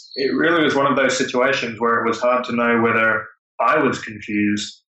those, it really was one of those situations where it was hard to know whether I was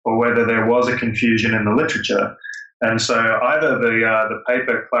confused or whether there was a confusion in the literature. And so either the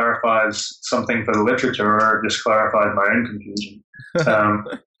paper clarifies something for the literature or it just clarifies my own confusion.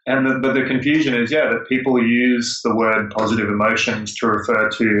 But the confusion is, that people use the word positive emotions to refer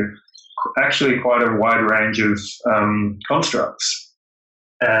to actually quite a wide range of constructs.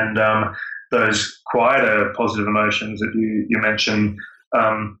 And those quieter positive emotions that you mentioned,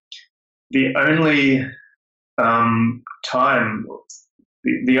 the only time,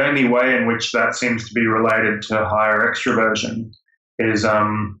 the only way in which that seems to be related to higher extroversion is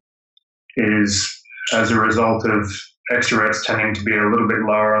as a result of extroverts tending to be a little bit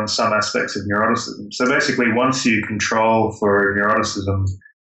lower on some aspects of neuroticism. So basically, once you control for neuroticism,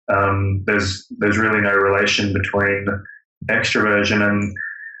 there's really no relation between extroversion and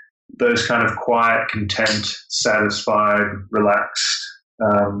those kind of quiet, content, satisfied, relaxed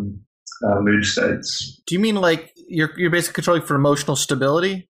mood states. Do you mean like you're basically controlling for emotional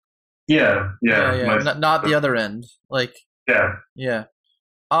stability? Yeah. Not the other end. Like yeah.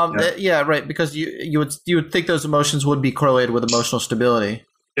 Yeah, right. Because you would think those emotions would be correlated with emotional stability.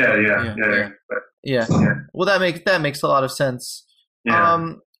 Yeah. Well, that makes a lot of sense.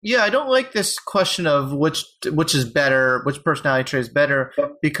 I don't like this question of which is better, which personality trait is better,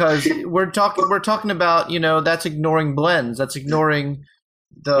 because we're talking about, that's ignoring blends. That's ignoring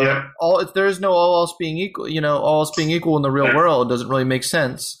if there is no all else being equal, all else being equal in the real world doesn't really make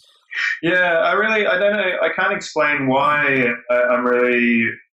sense. Yeah, I don't know. I can't explain why I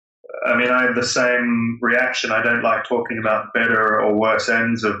have the same reaction. I don't like talking about better or worse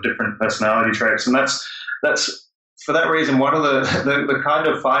ends of different personality traits. And that's for that reason, one of the kind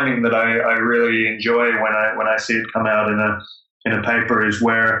of finding that I really enjoy when I see it come out in a paper is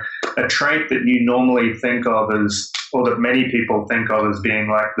where a trait that you normally think of as, or that many people think of as being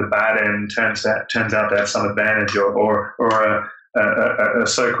like the bad end turns out to have some advantage, or a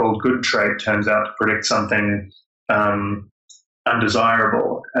so-called good trait turns out to predict something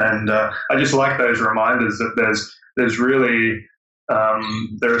undesirable. And I just like those reminders that there's really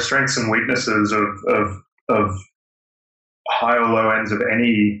there are strengths and weaknesses of high or low ends of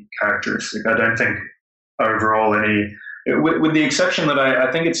any characteristic. I don't think overall with the exception that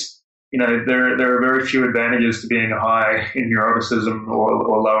I think it's, there are very few advantages to being high in neuroticism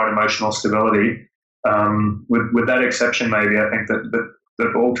or low in emotional stability. With that exception, maybe I think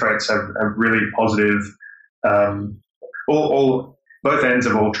that all traits have really positive. Both ends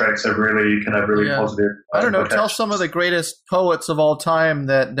of all traits can have really positive. I don't know. Tell some of the greatest poets of all time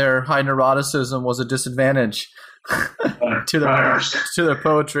that their high neuroticism was a disadvantage to their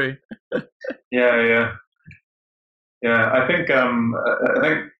poetry. Yeah. I think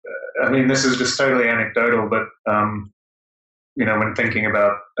this is just totally anecdotal, but when thinking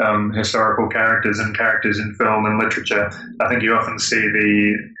about historical characters and characters in film and literature, I think you often see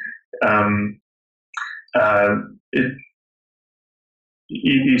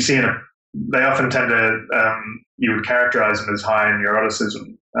they often tend to you would characterize them as high in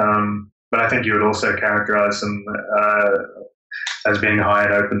neuroticism, but I think you would also characterize them as being high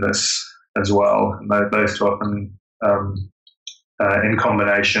in openness as well. And those two often in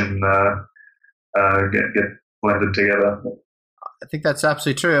combination get blended together. I think that's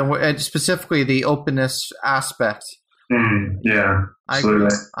absolutely true, and specifically the openness aspect. Yeah,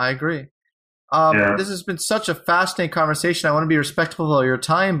 absolutely. I agree. This has been such a fascinating conversation. I want to be respectful of your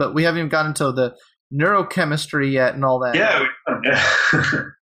time, but we haven't even gotten into the neurochemistry yet and all that. Yeah.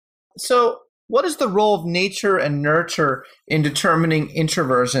 So what is the role of nature and nurture in determining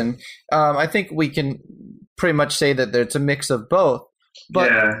introversion? I think we can pretty much say that it's a mix of both.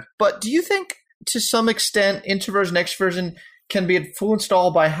 But do you think to some extent introversion, extroversion can be influenced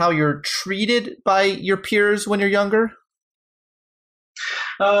all by how you're treated by your peers when you're younger?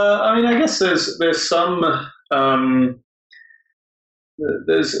 I guess there's some I've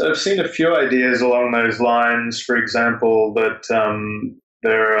seen a few ideas along those lines. For example, that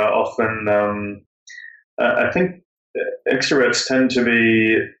there are often I think extroverts tend to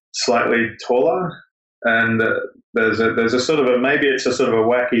be slightly taller, and there's a sort of maybe it's a sort of a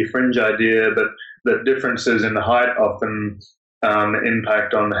wacky fringe idea that differences in height often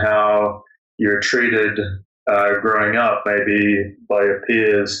impact on how you're treated growing up, maybe by your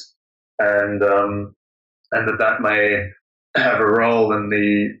peers, and that may have a role in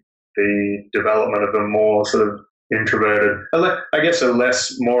the development of a more sort of introverted, I guess,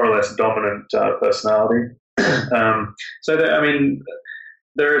 more or less dominant personality.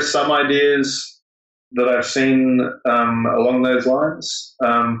 There are some ideas that I've seen along those lines,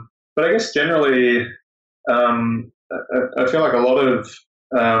 but I guess generally, I feel like a lot of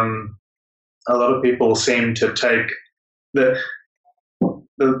people seem to take the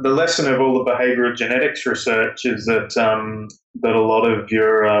lesson of all the behavioral genetics research is that a lot of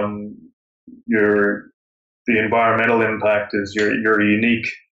the environmental impact is your unique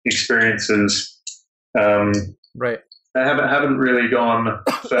experiences. Right. I haven't really gone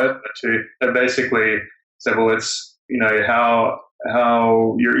further to basically say, well, it's how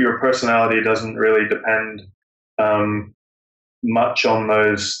your personality doesn't really depend much on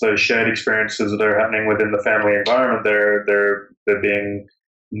those shared experiences that are happening within the family environment. They're being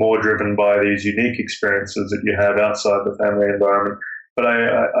more driven by these unique experiences that you have outside the family environment. But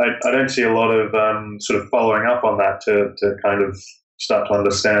I don't see a lot of sort of following up on that to kind of start to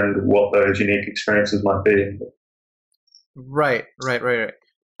understand what those unique experiences might be. Right.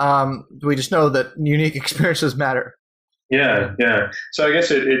 We just know that unique experiences matter. Yeah. So I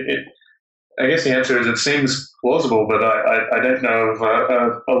guess I guess the answer is it seems plausible, but I don't know of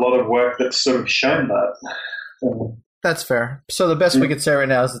a lot of work that's sort of shown that. That's fair. So the best we could say right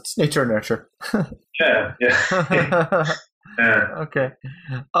now is it's nature and nurture. Yeah. Yeah. Okay.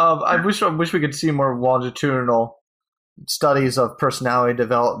 I wish we could see more longitudinal studies of personality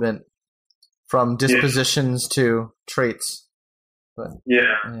development from dispositions to traits. But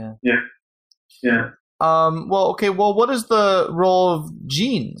Yeah. Well, okay. Well, what is the role of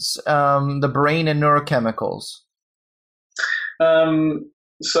genes, the brain and neurochemicals?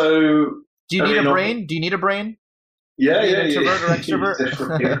 So, do you need a brain? Do you need a brain? Yeah, introvert or extrovert?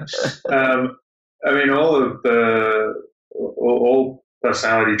 I mean, all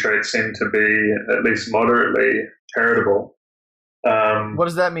personality traits seem to be at least moderately heritable. What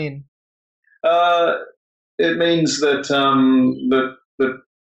does that mean? It means that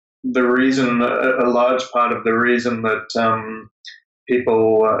the reason, a large part of the reason that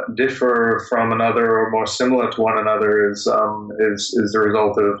people differ from another or more similar to one another is the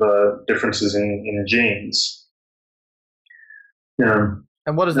result of differences in genes. Yeah.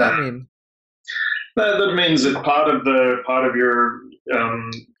 And what does that mean? That means that part of your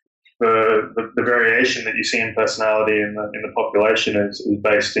the variation that you see in personality in the population is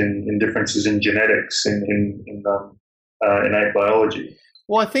based in differences in genetics in innate biology.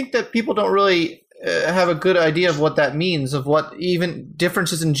 Well, I think that people don't really have a good idea of what that means, of what even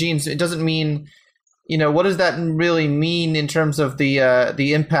differences in genes. It doesn't mean, what does that really mean in terms of the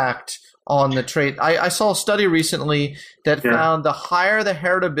impact on the trait? I saw a study recently that found the higher the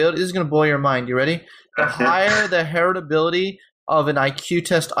heritability, this is going to blow your mind. You ready? The higher the heritability of an IQ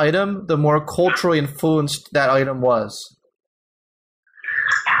test item, the more culturally influenced that item was.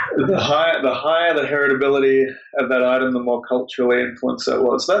 The higher the heritability of that item, the more culturally influenced it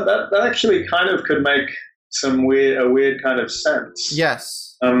was. That actually kind of could make a weird kind of sense.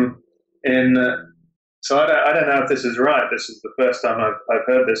 Yes. So I don't know if this is right. This is the first time I've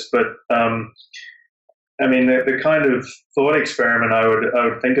heard this, but I mean the kind of thought experiment I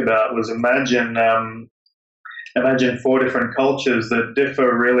would think about was imagine 4 different cultures that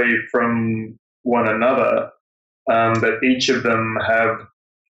differ really from one another, but each of them have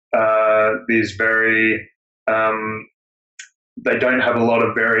these very they don't have a lot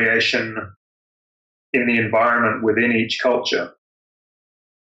of variation in the environment within each culture.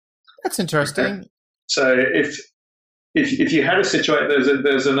 That's interesting. Okay. So if you had a situation,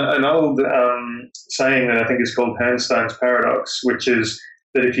 there's an old saying that I think is called Bernstein's paradox, which is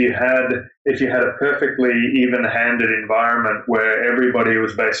that if you had a perfectly even-handed environment where everybody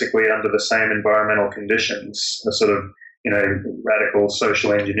was basically under the same environmental conditions, a sort of radical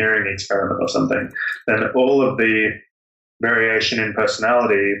social engineering experiment or something, then all of the variation in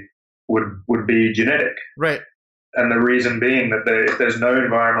personality would be genetic. Right. And the reason being that if there's no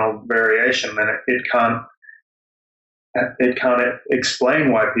environmental variation, then it can't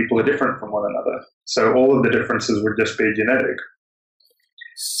explain why people are different from one another. So all of the differences would just be genetic.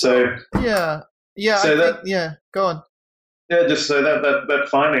 So go on. Yeah, just so that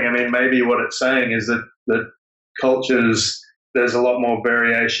finding. I mean, maybe what it's saying is that cultures, there's a lot more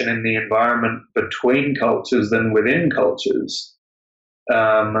variation in the environment between cultures than within cultures,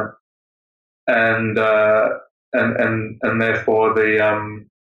 and therefore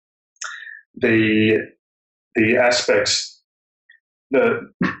the aspects,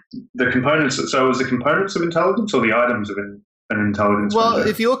 the components. So, is the components of intelligence or the items of an intelligence? Well,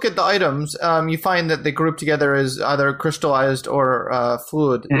 if you look at the items, you find that they group together as either crystallized or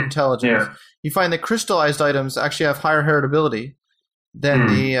fluid intelligence. Yeah. You find that crystallized items actually have higher heritability than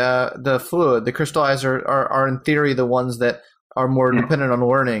the fluid. The crystallized are in theory the ones that are more dependent on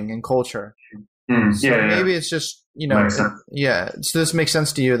learning and culture. So maybe it's just so this makes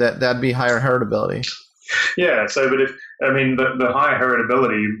sense to you that'd be higher heritability. Yeah. So, but the high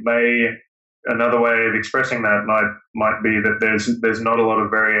heritability another way of expressing that might be that there's not a lot of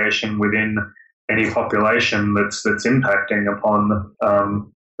variation within any population that's impacting upon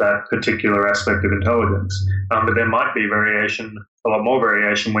that particular aspect of intelligence. But there might be variation, a lot more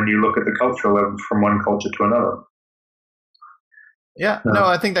variation, when you look at the cultural level from one culture to another. Yeah, no,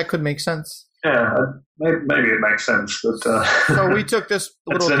 I think that could make sense. Yeah, maybe it makes sense. But so we took this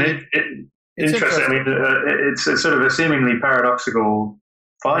little. It's interesting. I mean, it's sort of a seemingly paradoxical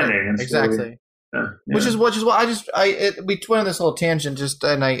finding. Right, exactly. Which is what we went on this little tangent.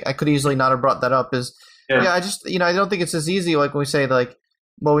 And I could easily not have brought that up. I don't think it's as easy like when we say like,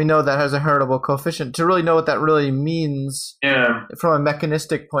 well, we know that has a heritable coefficient to really know what that really means. Yeah. From a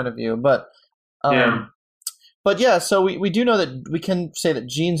mechanistic point of view, but But yeah, so we do know that we can say that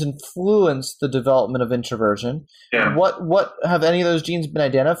genes influence the development of introversion. Yeah. What have any of those genes been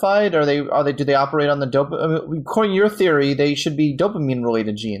identified? Do they operate on the dopamine? I mean, according to your theory, they should be dopamine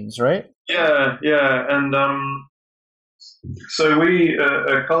related genes, right? Yeah, and so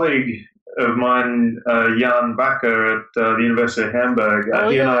a colleague of mine, Jan Bakker at the University of Hamburg.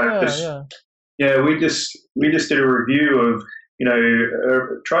 He and I we just did a review of,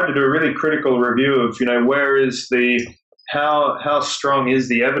 tried to do a really critical review of, where is how strong is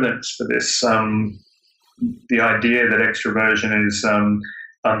the evidence for this, the idea that extroversion is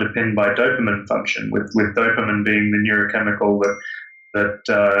underpinned by dopamine function, with dopamine being the neurochemical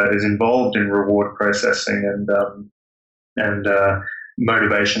that is involved in reward processing and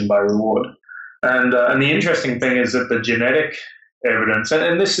motivation by reward. And the interesting thing is that the genetic evidence,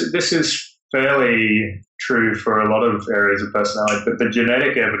 and this is fairly true for a lot of areas of personality, but the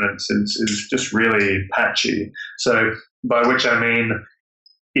genetic evidence is just really patchy. So by which I mean,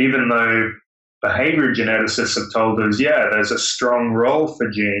 even though behavior geneticists have told us, there's a strong role for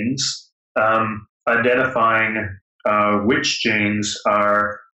genes, identifying which genes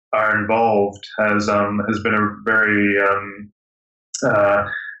are involved has been a very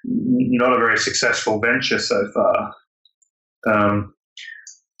not a very successful venture so far.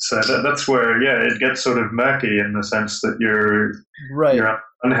 So that's where, it gets sort of murky in the sense that you're on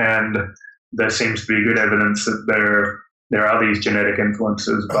one hand, there seems to be good evidence that there are these genetic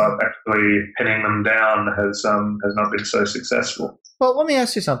influences, but actually pinning them down has not been so successful. Well, let me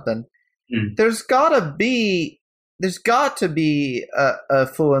ask you something. There's got to be a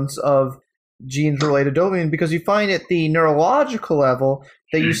influence of genes-related dopamine, because you find at the neurological level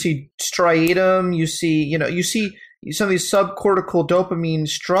that you see striatum, you see some of these subcortical dopamine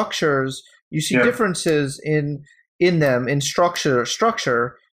structures. You see differences in them in structure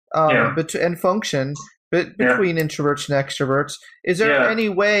and function between introverts and extroverts. Is there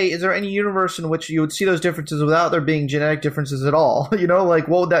any universe in which you would see those differences without there being genetic differences at all? What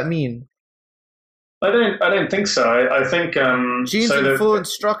would that mean? I don't think so. I think genes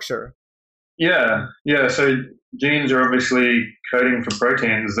influence structure. Yeah. So genes are obviously coding for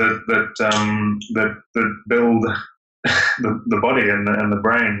proteins that build the body and the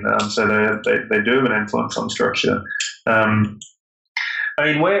brain. So they do have an influence on structure. I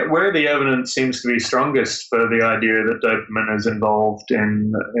mean, where the evidence seems to be strongest for the idea that dopamine is involved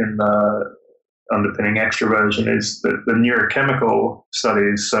in underpinning extroversion is the neurochemical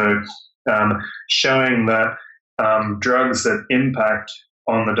studies. So showing that drugs that impact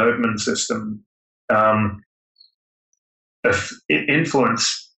on the dopamine system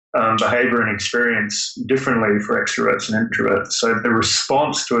influence behavior and experience differently for extroverts and introverts. So the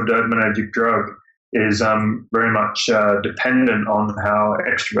response to a dopaminergic drug is very much dependent on how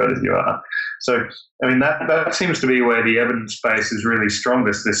extroverted you are. So, I mean, that seems to be where the evidence base is really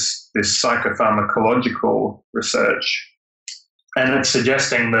strongest, this psychopharmacological research. And it's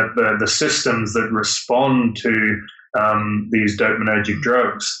suggesting that the systems that respond to these dopaminergic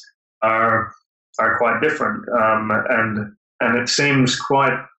drugs are quite different. And it seems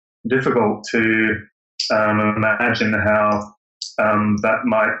quite difficult to imagine how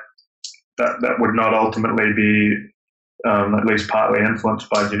that would not ultimately be at least partly influenced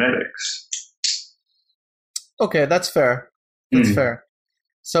by genetics. Okay, that's fair. That's fair.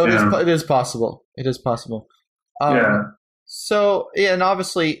 So it is possible. It is possible. So, and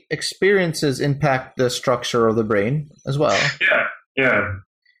obviously experiences impact the structure of the brain as well. Yeah.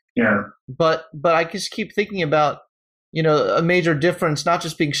 But I just keep thinking about, a major difference, not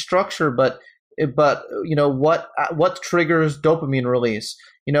just being structure, but what triggers dopamine release.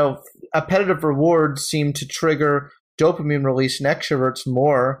 Appetitive rewards seem to trigger dopamine release in extroverts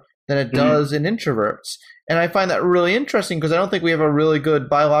more than it does in introverts. And I find that really interesting because I don't think we have a really good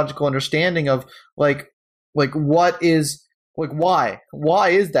biological understanding of why is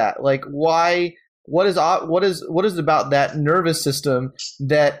that? What is about that nervous system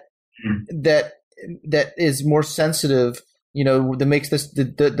that is more sensitive, that makes this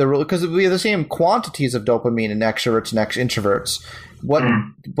because we have the same quantities of dopamine in extroverts and introverts.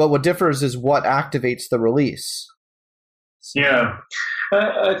 But what differs is what activates the release. Yeah,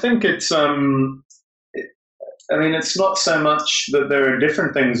 I think it's it's not so much that there are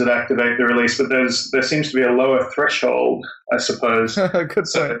different things that activate the release, but there seems to be a lower threshold, I suppose.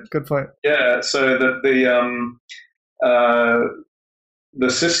 Good point. Yeah, so that the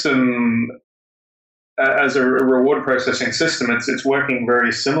system as a reward processing system, it's working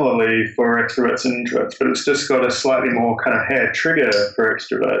very similarly for extroverts and introverts, but it's just got a slightly more kind of hair trigger for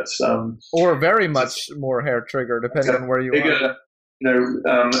extroverts, or very much more hair trigger, depending on where you are.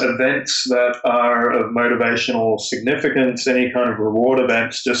 Events that are of motivational significance, any kind of reward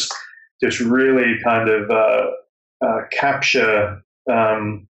events, just really kind of capture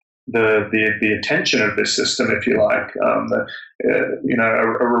the attention of this system, if you like. A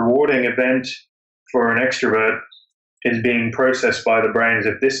rewarding event for an extrovert is being processed by the brain as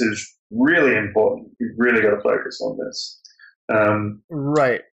if this is really important. You've really got to focus on this.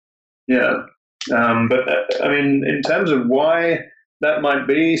 Right. Yeah. But I mean, in terms of why that might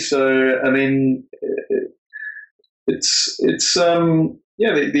be, so I mean, it's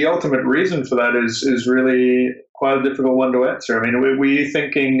the ultimate reason for that is really quite a difficult one to answer. I mean, were you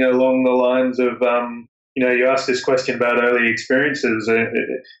thinking along the lines of you asked this question about early experiences. Do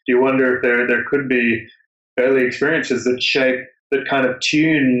you wonder if there could be early experiences that kind of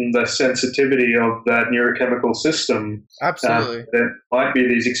tune the sensitivity of that neurochemical system? Absolutely. There might be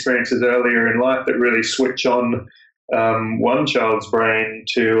these experiences earlier in life that really switch on one child's brain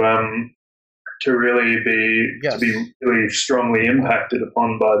to really be really strongly impacted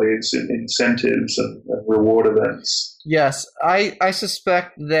upon by these incentives and reward events. Yes, I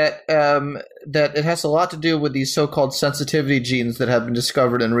suspect that that it has a lot to do with these so-called sensitivity genes that have been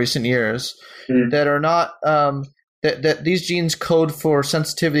discovered in recent years that are not that these genes code for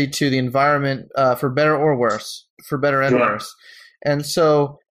sensitivity to the environment for better or worse, for better and worse. And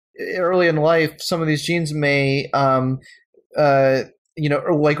so early in life, some of these genes may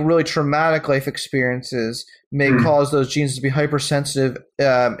like really traumatic life experiences may cause those genes to be hypersensitive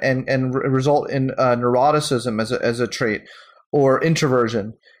and result in neuroticism as a trait, or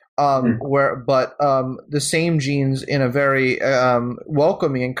introversion. The same genes in a very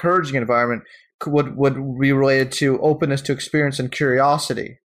welcoming, encouraging environment would be related to openness to experience and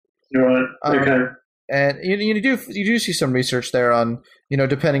curiosity. Right. Okay. And you do see some research there on,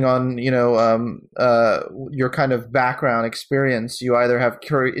 depending on your kind of background experience, you either have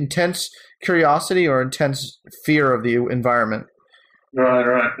intense curiosity or intense fear of the environment.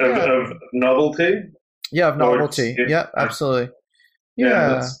 Right. Of novelty. Yeah, of novelty. Yeah, absolutely.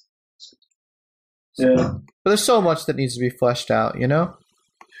 Yeah. But there's so much that needs to be fleshed out,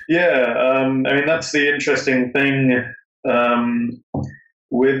 Yeah, I mean, that's the interesting thing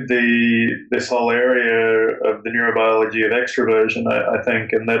with this whole area of the neurobiology of extroversion, I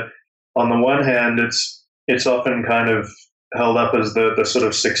think, and that on the one hand, it's often kind of held up as the sort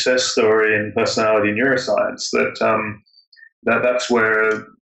of success story in personality neuroscience, that's where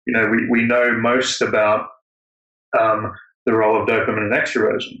we know most about the role of dopamine in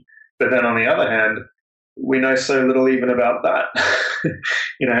extroversion. But then on the other hand, we know so little even about that.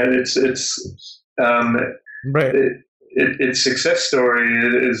 Right. Its success story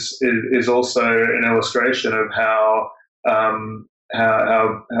is also an illustration of how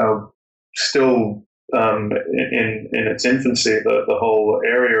still in its infancy the whole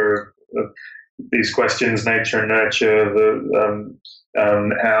area of these questions, nature and nurture,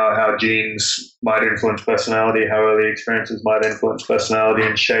 how genes might influence personality, how early experiences might influence personality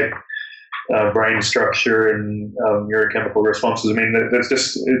and shape brain structure and neurochemical responses. I mean, there's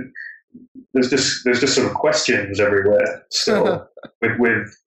just sort of questions everywhere still,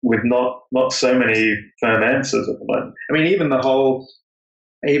 with not so many firm answers at the moment. I mean, even the whole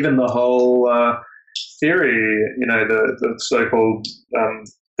theory, the so-called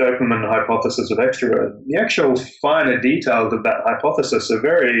dopamine hypothesis of extroversion, the actual finer details of that hypothesis are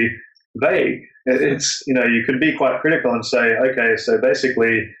very vague. It's you could be quite critical and say, okay, so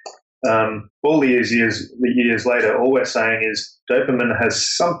basically, all these years later, all we're saying is dopamine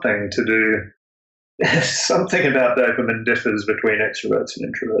has something to do. Something about dopamine differs between extroverts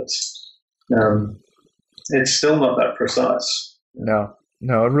and introverts. It's still not that precise. No,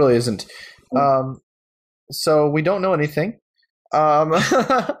 it really isn't. So we don't know anything.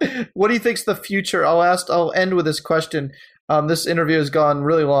 What do you think's the future? I'll end with this question. This interview has gone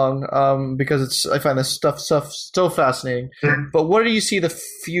really long because I find this stuff still fascinating. But what do you see the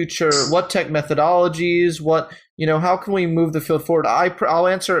future? What tech methodologies? How can we move the field forward? I'll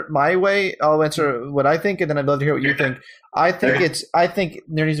answer it my way. I'll answer what I think, and then I'd love to hear what you think. I think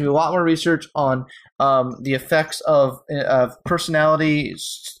there needs to be a lot more research on the effects of personality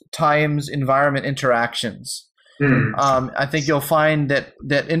times environment interactions. I think you'll find that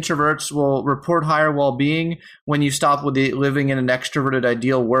introverts will report higher well-being when you stop with living in an extroverted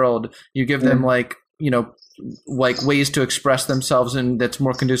ideal world. You give them like ways to express themselves, and that's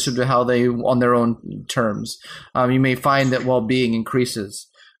more conducive to how they on their own terms. You may find that well-being increases.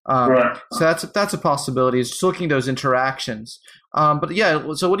 Right. So that's a possibility. Is just looking at those interactions. But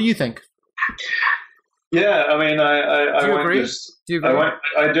yeah. So what do you think? Yeah, I mean, I do you agree? Do you agree?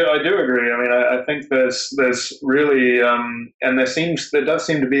 I do agree. I mean, I think there's really, and there does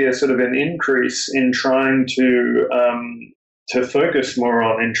seem to be a sort of an increase in trying to focus more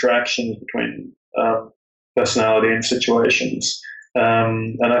on interactions between personality and situations,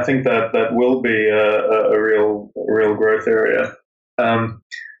 and I think that will be a real growth area.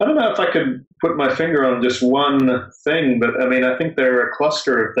 I don't know if I could put my finger on just one thing, but I mean, I think there are a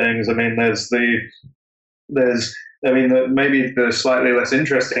cluster of things. I mean, maybe the slightly less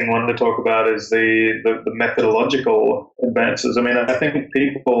interesting one to talk about is the methodological advances. I mean, I think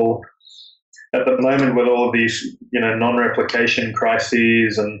people at the moment with all of these, non-replication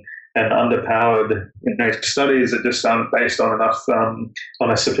crises and underpowered, studies that just aren't based on enough, on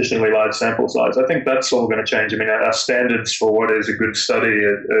a sufficiently large sample size. I think that's all going to change. I mean, our standards for what is a good study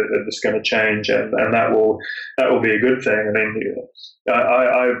are just going to change, and that will be a good thing. I mean,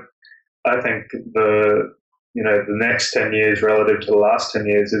 I think the next 10 years relative to the last 10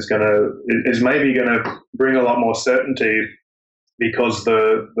 years is maybe going to bring a lot more certainty, because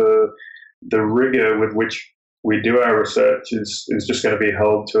the rigor with which we do our research is just going to be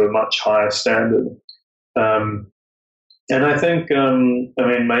held to a much higher standard. And I think,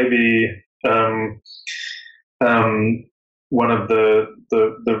 maybe one of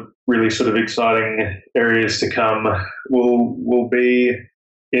the really sort of exciting areas to come will be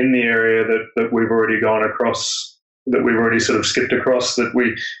in the area that we've already gone across, that we've already sort of skipped across, that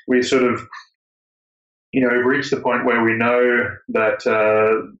we sort of, we've reached the point where we know that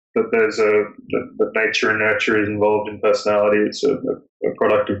there's that nature and nurture is involved in personality. It's a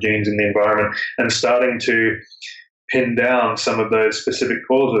product of genes in the environment, and starting to pin down some of those specific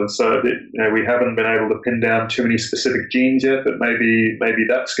causes. So we haven't been able to pin down too many specific genes yet, but maybe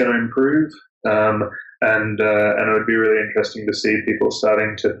that's going to improve. And it would be really interesting to see people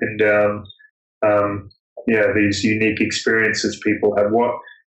starting to pin down, these unique experiences people have.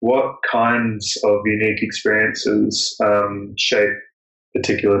 What kinds of unique experiences shape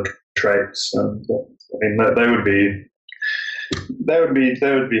particular traits? I mean, there would be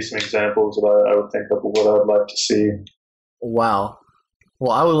some examples that I would think of what I'd like to see. Wow.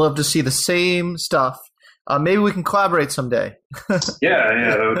 Well, I would love to see the same stuff. Maybe we can collaborate someday. Yeah,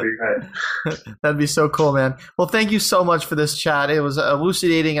 that would be great. That'd be so cool, man. Well, thank you so much for this chat. It was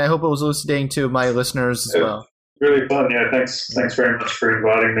elucidating. I hope it was elucidating to my listeners as well. Really fun. Yeah, thanks very much for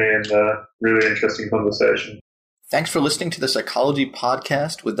inviting me, and really interesting conversation. Thanks for listening to the Psychology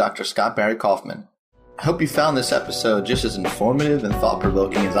Podcast with Dr. Scott Barry Kaufman. I hope you found this episode just as informative and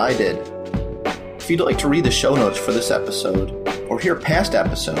thought-provoking as I did. If you'd like to read the show notes for this episode or hear past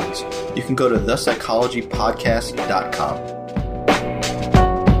episodes, you can go to thepsychologypodcast.com.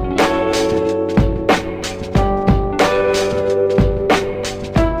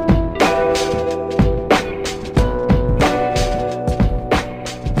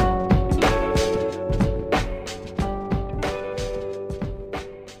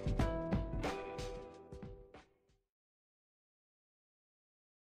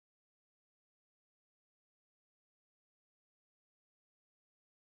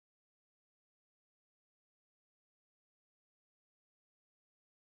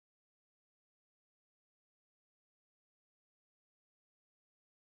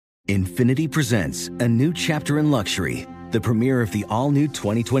 Infiniti presents a new chapter in luxury, the premiere of the all-new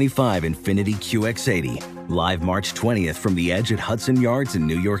 2025 Infiniti QX80, live March 20th from the Edge at Hudson Yards in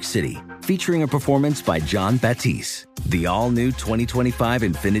New York City, featuring a performance by John Batiste. The all-new 2025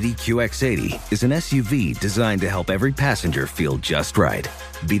 Infiniti QX80 is an SUV designed to help every passenger feel just right.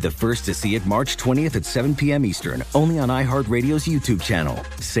 Be the first to see it March 20th at 7 p.m. Eastern, only on iHeartRadio's YouTube channel.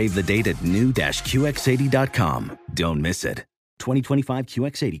 Save the date at new-QX80.com. Don't miss it. 2025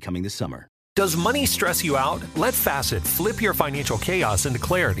 QX80 coming this summer. Does money stress you out? Let Facet flip your financial chaos into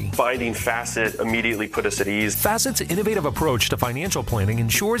clarity. Finding Facet immediately put us at ease. Facet's innovative approach to financial planning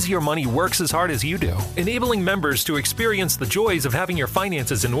ensures your money works as hard as you do, enabling members to experience the joys of having your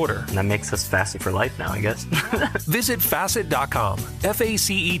finances in order. And that makes us Facet for life now, I guess. Visit Facet.com,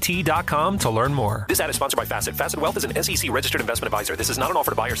 FACET.com to learn more. This ad is sponsored by Facet. Facet Wealth is an SEC registered investment advisor. This is not an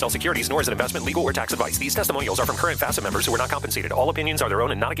offer to buy or sell securities, nor is it investment, legal, or tax advice. These testimonials are from current Facet members who are not compensated. All opinions are their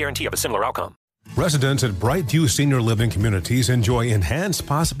own and not a guarantee of a similar outcome. Residents at Brightview Senior Living Communities enjoy enhanced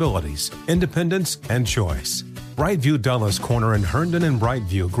possibilities, independence, and choice. Brightview Dulles Corner in Herndon and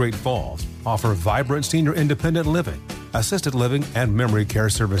Brightview, Great Falls, offer vibrant senior independent living, assisted living, and memory care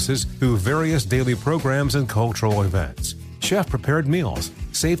services through various daily programs and cultural events. Chef-prepared meals,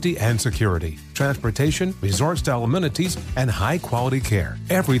 safety and security, transportation, resort-style amenities, and high-quality care.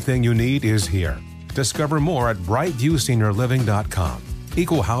 Everything you need is here. Discover more at brightviewseniorliving.com.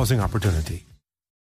 Equal housing opportunity.